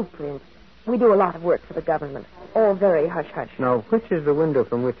 chiefly blueprints. We do a lot of work for the government. All very hush-hush. Now, which is the window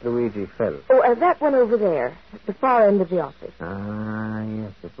from which Luigi fell? Oh, that one over there, at the far end of the office. Ah,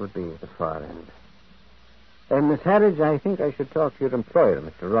 yes, it would be at the far end. Miss Harridge, I think I should talk to your employer,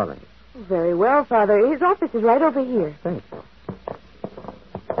 Mr. Rollins. Very well, Father. His office is right over here. Thank you.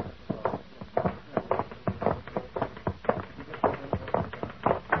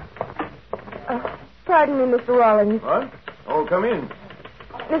 Pardon me, Mr. Rollins. What? Oh, come in.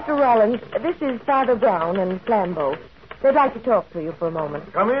 Mr. Rollins, this is Father Brown and Flambeau. They'd like to talk to you for a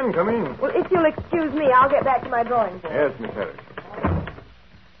moment. Come in. Well, if you'll excuse me, I'll get back to my drawing board. Yes, Miss Harris.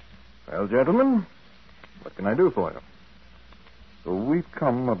 Well, gentlemen, what can I do for you? So we've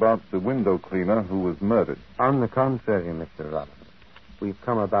come about the window cleaner who was murdered. On the contrary, Mr. Rollins. We've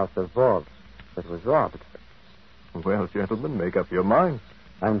come about the vault that was robbed. Well, gentlemen, make up your minds.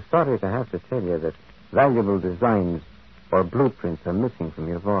 I'm sorry to have to tell you that valuable designs or blueprints are missing from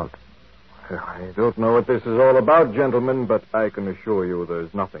your vault. I don't know what this is all about, gentlemen, but I can assure you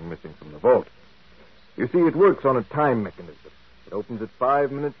there's nothing missing from the vault. You see, it works on a time mechanism. It opens at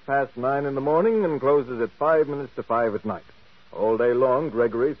 5 minutes past 9 in the morning and closes at 5 minutes to 5 at night. All day long,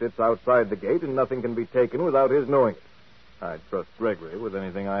 Gregory sits outside the gate, and nothing can be taken without his knowing it. I'd trust Gregory with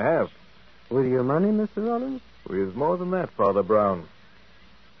anything I have. With your money, Mr. Rollins? With more than that, Father Brown.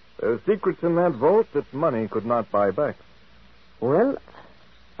 There are secrets in that vault that money could not buy back. Well,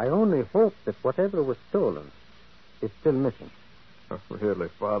 I only hope that whatever was stolen is still missing. Oh, really,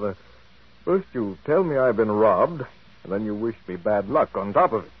 Father? First you tell me I've been robbed, and then you wish me bad luck on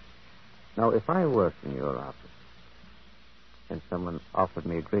top of it. Now, if I worked in your office and someone offered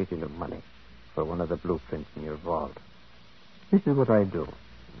me a great deal of money for one of the blueprints in your vault, this is what I do.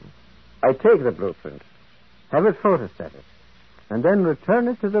 I take the blueprint, have it photostated, and then return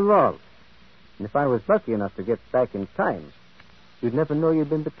it to the vault. And if I was lucky enough to get back in time, you'd never know you'd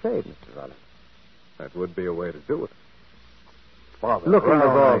been betrayed, Mr. Rollins. That would be a way to do it. Father, look in the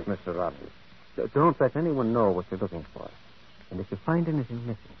vault, Mr. Rollins. Don't let anyone know what you're looking for. And if you find anything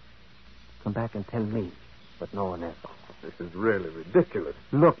missing, come back and tell me, but no one else. This is really ridiculous.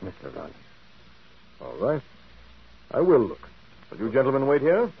 Look, Mr. Rollins. All right. I will look. Will you gentlemen wait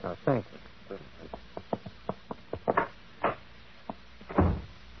here? Thank you.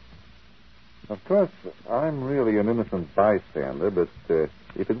 Now, Russ, I'm really an innocent bystander, but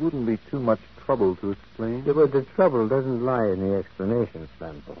if it wouldn't be too much trouble to explain... Yeah, but the trouble doesn't lie in the explanations,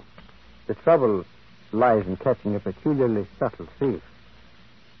 Flambeau. The trouble lies in catching a peculiarly subtle thief.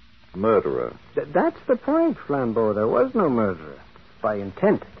 Murderer. That's the point, Flambeau. There was no murderer. By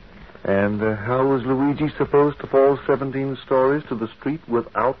intent. And how was Luigi supposed to fall 17 stories to the street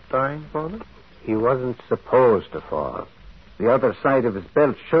without dying, Father? He wasn't supposed to fall. The other side of his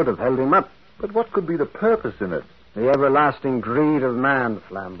belt should have held him up. But what could be the purpose in it? The everlasting greed of man,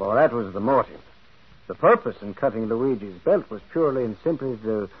 Flambeau. That was the motive. The purpose in cutting Luigi's belt was purely and simply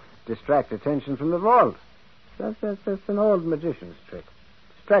to distract attention from the vault. That's an old magician's trick.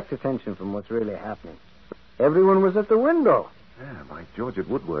 Distract attention from what's really happening. Everyone was at the window. Yeah, by George, it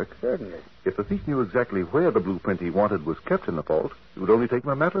would work. Certainly. If the thief knew exactly where the blueprint he wanted was kept in the vault, it would only take him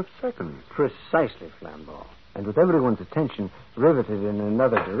a matter of seconds. Precisely, Flambeau. And with everyone's attention riveted in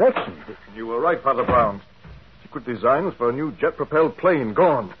another direction... You were right, Father Brown. Secret designs for a new jet-propelled plane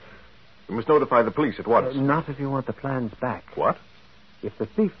gone. We must notify the police at once. Not if you want the plans back. What? If the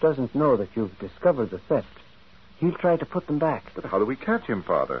thief doesn't know that you've discovered the theft, he'll try to put them back. But how do we catch him,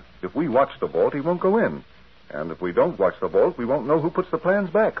 Father? If we watch the vault, he won't go in. And if we don't watch the vault, we won't know who puts the plans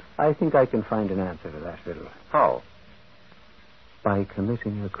back. I think I can find an answer to that riddle. How? By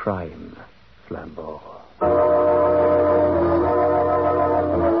committing a crime, Flambeau.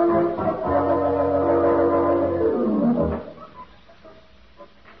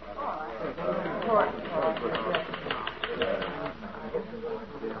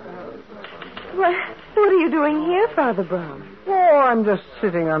 What are you doing here, Father Brown? Oh, I'm just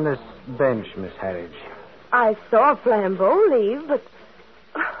sitting on this bench, Miss Harridge. I saw Flambeau leave, but...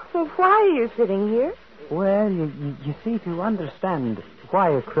 Well, why are you sitting here? Well, you see, to understand why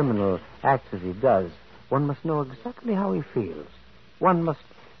a criminal acts as he does, one must know exactly how he feels. One must,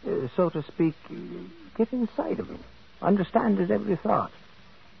 so to speak, get inside of him, understand his every thought.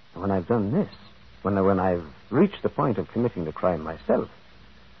 And when I've done this, when I've reached the point of committing the crime myself,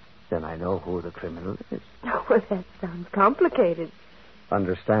 then I know who the criminal is. Oh, well, that sounds complicated.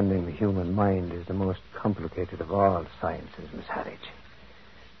 Understanding the human mind is the most complicated of all sciences, Miss Harridge.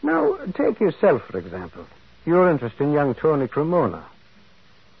 Now, take yourself, for example. Your interest in young Tony Cremona.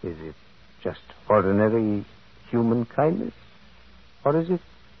 Is it just ordinary human kindness? Or is it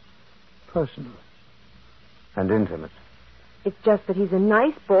personal and intimate? It's just that he's a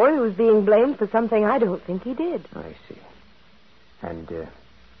nice boy who's being blamed for something I don't think he did. I see. And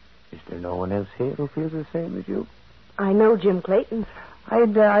is there no one else here who feels the same as you? I know Jim Clayton.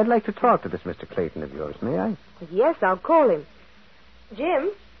 I'd like to talk to this Mr. Clayton of yours, may I? Yes, I'll call him.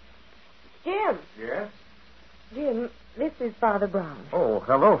 Jim? Jim? Yes? Jim, this is Father Brown. Oh,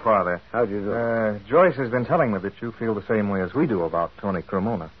 hello, Father. How do you do? Joyce has been telling me that you feel the same way as we do about Tony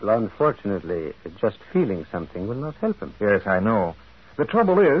Cremona. Well, unfortunately, just feeling something will not help him. Yes, I know. The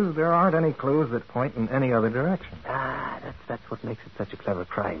trouble is, there aren't any clues that point in any other direction. That's what makes it such a clever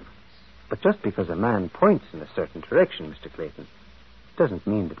crime. But just because a man points in a certain direction, Mr. Clayton, doesn't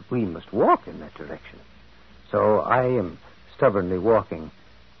mean that we must walk in that direction. So I am stubbornly walking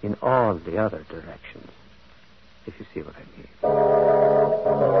in all the other directions, if you see what I mean.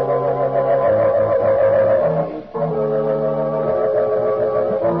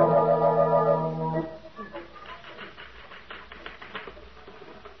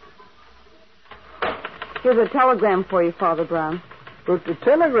 Here's a telegram for you, Father Brown. But the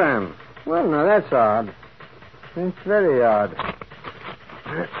telegram? Well, now, that's odd. It's very odd.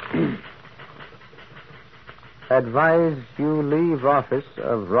 Advise you leave office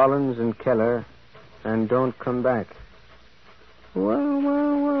of Rollins and Keller and don't come back.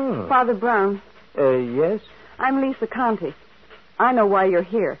 Well. Father Brown. Yes? I'm Lisa Conti. I know why you're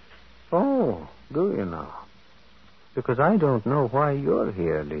here. Oh, do you now? Because I don't know why you're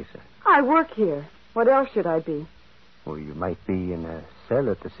here, Lisa. I work here. What else should I be? Well, you might be in a cell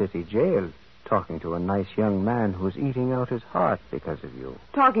at the city jail, talking to a nice young man who's eating out his heart because of you.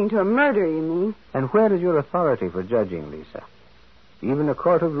 Talking to a murderer, you mean? And where is your authority for judging, Lisa? Even a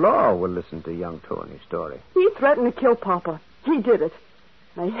court of law will listen to young Tony's story. He threatened to kill Papa. He did it.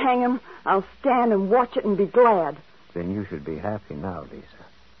 They hang him, I'll stand and watch it and be glad. Then you should be happy now, Lisa.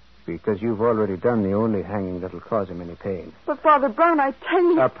 Because you've already done the only hanging that'll cause him any pain. But, Father Brown, I tell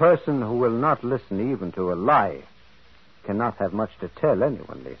you... A person who will not listen even to a lie cannot have much to tell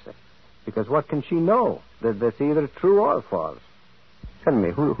anyone, Lisa. Because what can she know that's either true or false? Tell me,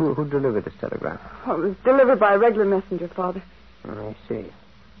 who delivered this telegram? Oh, it was delivered by a regular messenger, Father. I see.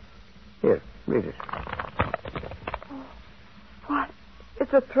 Here, read it. What?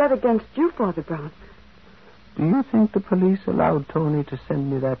 It's a threat against you, Father Brown. Do you think the police allowed Tony to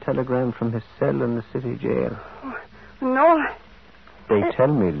send me that telegram from his cell in the city jail? No. They tell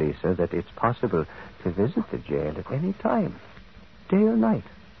me, Lisa, that it's possible to visit the jail at any time, day or night.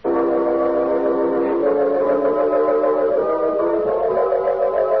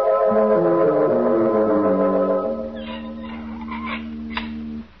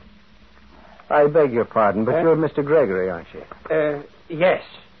 I beg your pardon, but you're Mr. Gregory, aren't you? Yes.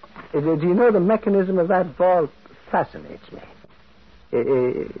 Do you know the mechanism of that vault fascinates me?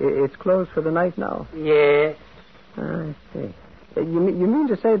 It's closed for the night now? Yes. I see. You mean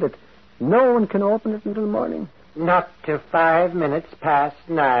to say that no one can open it until morning? Not till 5 minutes past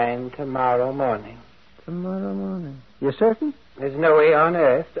 9 tomorrow morning. Tomorrow morning. You're certain? There's no way on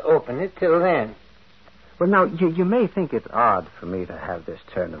earth to open it till then. Well, now, you may think it odd for me to have this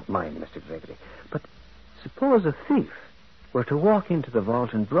turn of mind, Mr. Gregory, but suppose a thief were to walk into the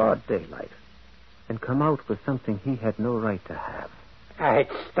vault in broad daylight and come out with something he had no right to have. I'd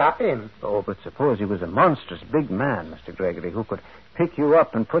stop him. Oh, but suppose he was a monstrous big man, Mr. Gregory, who could pick you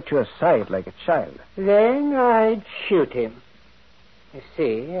up and put you aside like a child. Then I'd shoot him. You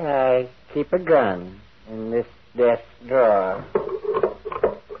see, I keep a gun in this desk drawer.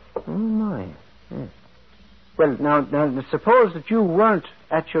 Oh, my. Yes. Well, now, suppose that you weren't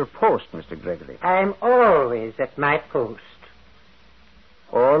at your post, Mr. Gregory. I'm always at my post.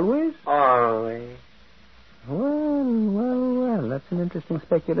 Always? Always. Well, that's an interesting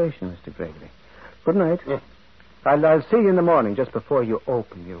speculation, Mr. Gregory. Good night. Yes. I'll see you in the morning, just before you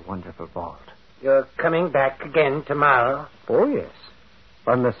open your wonderful vault. You're coming back again tomorrow? Oh, yes.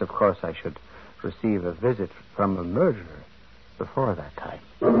 Unless, of course, I should receive a visit from a murderer before that time.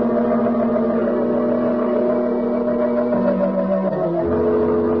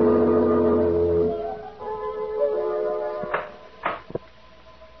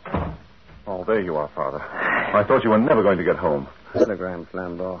 Oh, there you are, Father. I thought you were never going to get home. Telegram,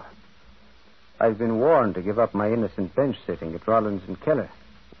 Flambeau. I've been warned to give up my innocent bench sitting at Rollins and Keller.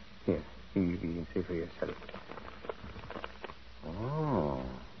 Here, you can see for yourself. Oh,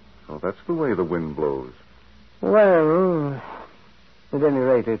 so that's the way the wind blows. Well, at any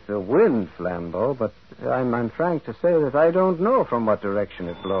rate, it's a wind, Flambeau, but I'm frank to say that I don't know from what direction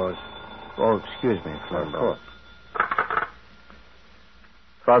it blows. Oh, excuse me, Flambeau.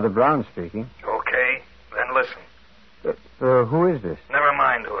 Father Brown speaking. Okay, then listen. Who is this? Never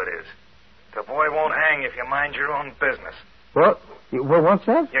mind who it is. The boy won't hang if you mind your own business. What? Well, what's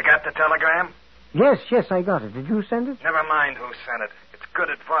that? You got the telegram? Yes, I got it. Did you send it? Never mind who sent it. It's good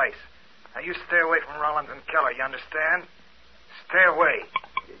advice. Now, you stay away from Rollins and Keller, you understand? Stay away.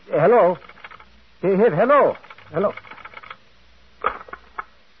 Hello? Hello?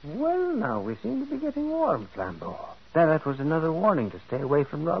 Well, now, we seem to be getting warm, Flambeau. That was another warning to stay away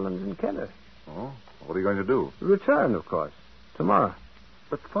from Rollins and Keller. Oh? What are you going to do? Return, of course. Tomorrow.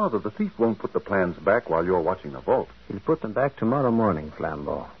 But, Father, the thief won't put the plans back while you're watching the vault. He'll put them back tomorrow morning,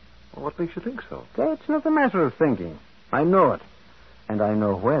 Flambeau. Well, what makes you think so? That's not a matter of thinking. I know it. And I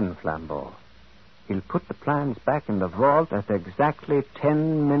know when, Flambeau. He'll put the plans back in the vault at exactly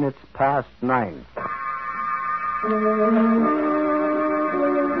 10 minutes past 9.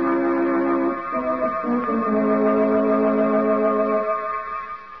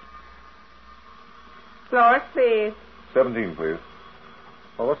 Floors, please. 17, please.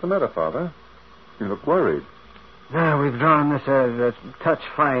 Well, what's the matter, Father? You look worried. We've drawn this a touch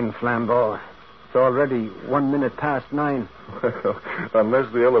fine, Flambeau. It's already 1 minute past 9. Well,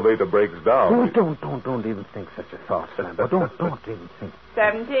 unless the elevator breaks down. Don't even think such a thought, Flambeau. Don't even think.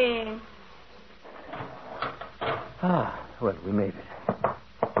 17. Well, we made it.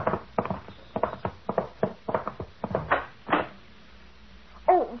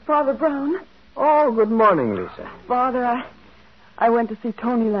 Oh, Father Brown. Oh, good morning, Lisa. Father, I went to see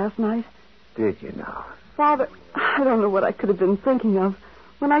Tony last night. Did you now? Father, I don't know what I could have been thinking of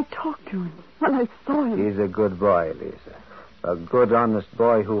when I talked to him, when I saw him. He's a good boy, Lisa. A good, honest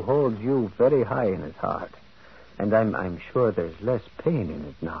boy who holds you very high in his heart. And I'm sure there's less pain in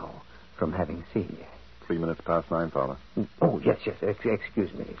it now from having seen you. 3 minutes past 9, Father. Oh, yes.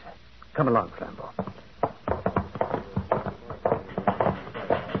 Excuse me, Lisa. Come along, Flambeau.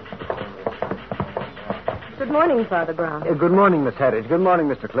 Good morning, Father Brown. Good morning, Miss Harris. Good morning,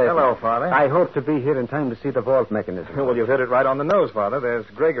 Mr. Clayton. Hello, Father. I hope to be here in time to see the vault mechanism. Well, you've hit it right on the nose, Father. There's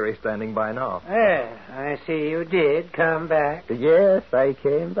Gregory standing by now. I see you did come back. Yes, I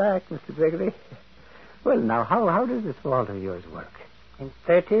came back, Mr. Gregory. Well, now, how does this vault of yours work? In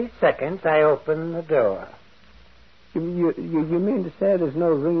 30 seconds, I open the door. You mean to say there's no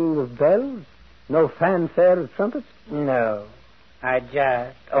ringing of bells? No fanfare of trumpets? No. I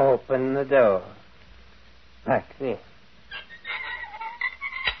just open the door. I see.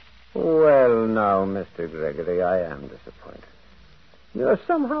 Well, now, Mr. Gregory, I am disappointed. You know,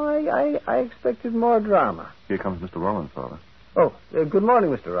 somehow I expected more drama. Here comes Mr. Rollins, Father. Oh, good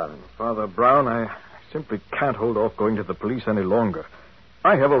morning, Mr. Rollins. Father Brown, I simply can't hold off going to the police any longer.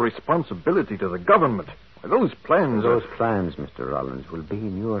 I have a responsibility to the government. Those plans... Those plans, Mr. Rollins, will be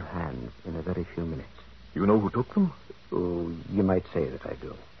in your hands in a very few minutes. You know who took them? Oh, you might say that I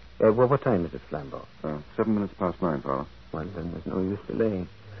do. Well, what time is it, Flambeau? 7 minutes past 9, Father. Well, then there's no use delaying.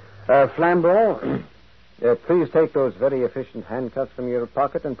 Flambeau, please take those very efficient handcuffs from your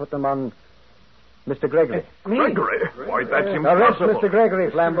pocket and put them on Mr. Gregory. Gregory? Why, that's Arrest impossible. Mr. Gregory,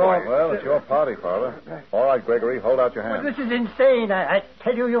 Flambeau. Well, it's your party, Father. All right, Gregory, hold out your hand. Well, this is insane. I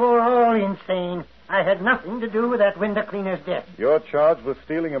tell you, you're all insane. I had nothing to do with that window cleaner's death. You're charged with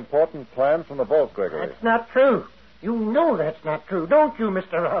stealing important plans from the vault, Gregory. That's not true. You know that's not true, don't you,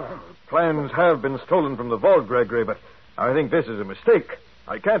 Mr. Rollins? Plans have been stolen from the vault, Gregory, but I think this is a mistake.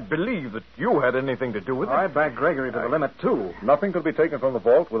 I can't believe that you had anything to do with it. I back Gregory to the limit, too. Nothing could be taken from the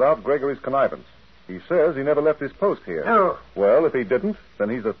vault without Gregory's connivance. He says he never left his post here. No. Well, if he didn't, then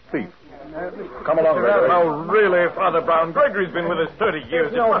he's a thief. Come along, Gregory. Now, really, Father Brown, Gregory's been with us 30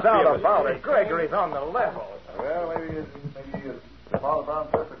 years. There's no doubt about it. Gregory's on the level. Well, maybe he is. Father Brown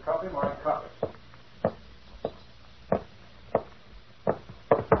says to copy my copy.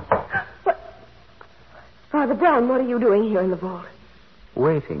 Father Brown, what are you doing here in the vault?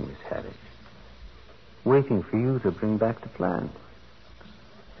 Waiting, Miss Harris. Waiting for you to bring back the plan.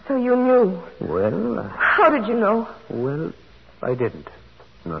 So you knew. Well, How did you know? Well, I didn't.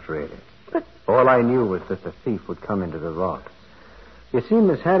 Not really. But... All I knew was that the thief would come into the vault. You see,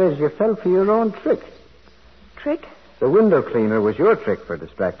 Miss Harris, you fell for your own trick. Trick? The window cleaner was your trick for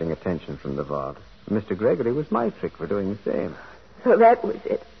distracting attention from the vault. Mr. Gregory was my trick for doing the same. So that was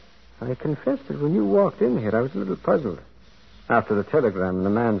it. I confess that when you walked in here, I was a little puzzled. After the telegram and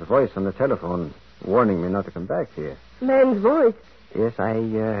the man's voice on the telephone warning me not to come back here. Man's voice? Yes, I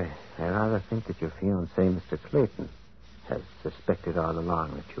rather think that your fiancé, Mr. Clayton, has suspected all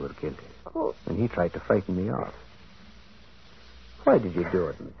along that you were guilty. Oh. And he tried to frighten me off. Why did you do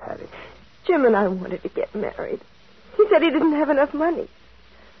it, Miss Hattie? Jim and I wanted to get married. He said he didn't have enough money.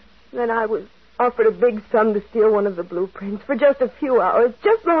 Then I was offered a big sum to steal one of the blueprints for just a few hours,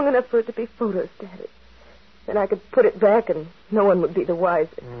 just long enough for it to be photostated. Then I could put it back and no one would be the wiser.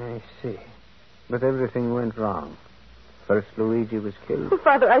 I see. But everything went wrong. First Luigi was killed. Oh,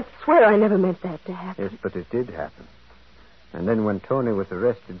 Father, I swear I never meant that to happen. Yes, but it did happen. And then when Tony was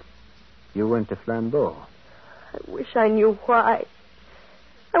arrested, you went to Flambeau. I wish I knew why.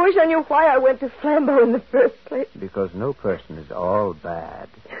 I wish I knew why I went to Flambeau in the first place. Because no person is all bad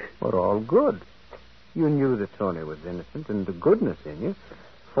or all good. You knew that Tony was innocent, and the goodness in you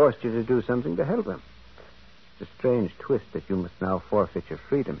forced you to do something to help him. It's a strange twist that you must now forfeit your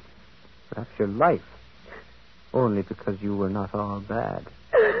freedom, perhaps your life, only because you were not all bad.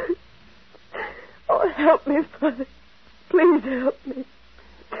 Oh, help me, Father. Please help me.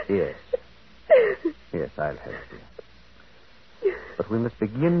 Yes. Yes, I'll help you. But we must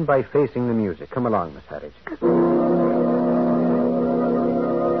begin by facing the music. Come along, Miss Harridge.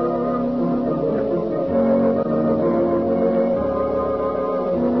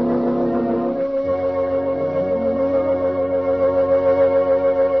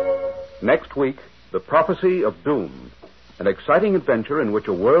 Next week, The Prophecy of Doom, an exciting adventure in which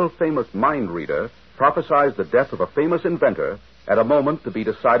a world-famous mind reader prophesies the death of a famous inventor at a moment to be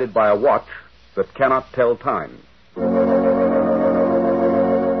decided by a watch that cannot tell time.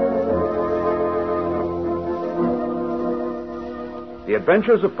 The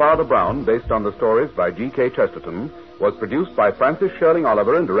Adventures of Father Brown, based on the stories by G.K. Chesterton, was produced by Francis Sherling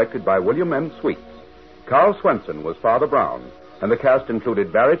Oliver and directed by William M. Sweets. Carl Swenson was Father Brown, and the cast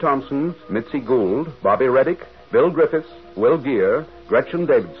included Barry Thompson, Mitzi Gould, Bobby Reddick, Bill Griffiths, Will Geer, Gretchen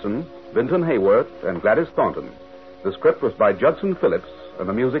Davidson, Vinton Hayworth, and Gladys Thornton. The script was by Judson Phillips, and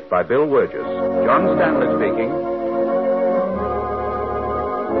the music by Bill Wurgis. John Stanley speaking.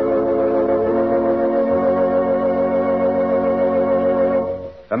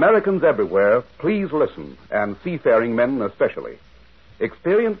 Americans everywhere, please listen, and seafaring men especially.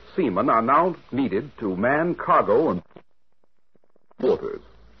 Experienced seamen are now needed to man cargo and waters.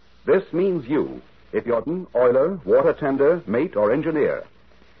 This means you, if you're an oiler, water tender, mate, or engineer.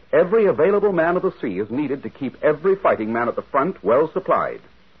 Every available man of the sea is needed to keep every fighting man at the front well supplied.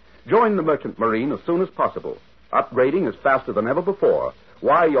 Join the Merchant Marine as soon as possible. Upgrading is faster than ever before.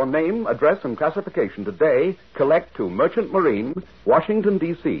 Why, your name, address, and classification today collect to Merchant Marine, Washington,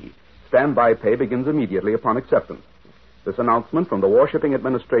 D.C. Standby pay begins immediately upon acceptance. This announcement from the Warshipping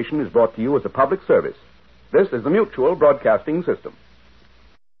Administration is brought to you as a public service. This is the Mutual Broadcasting System.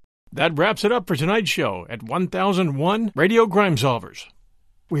 That wraps it up for tonight's show at 1001 Radio Crime Solvers.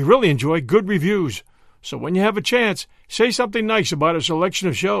 We really enjoy good reviews, so when you have a chance, say something nice about a selection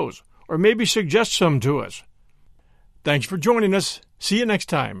of shows, or maybe suggest some to us. Thanks for joining us. See you next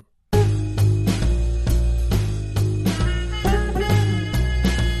time.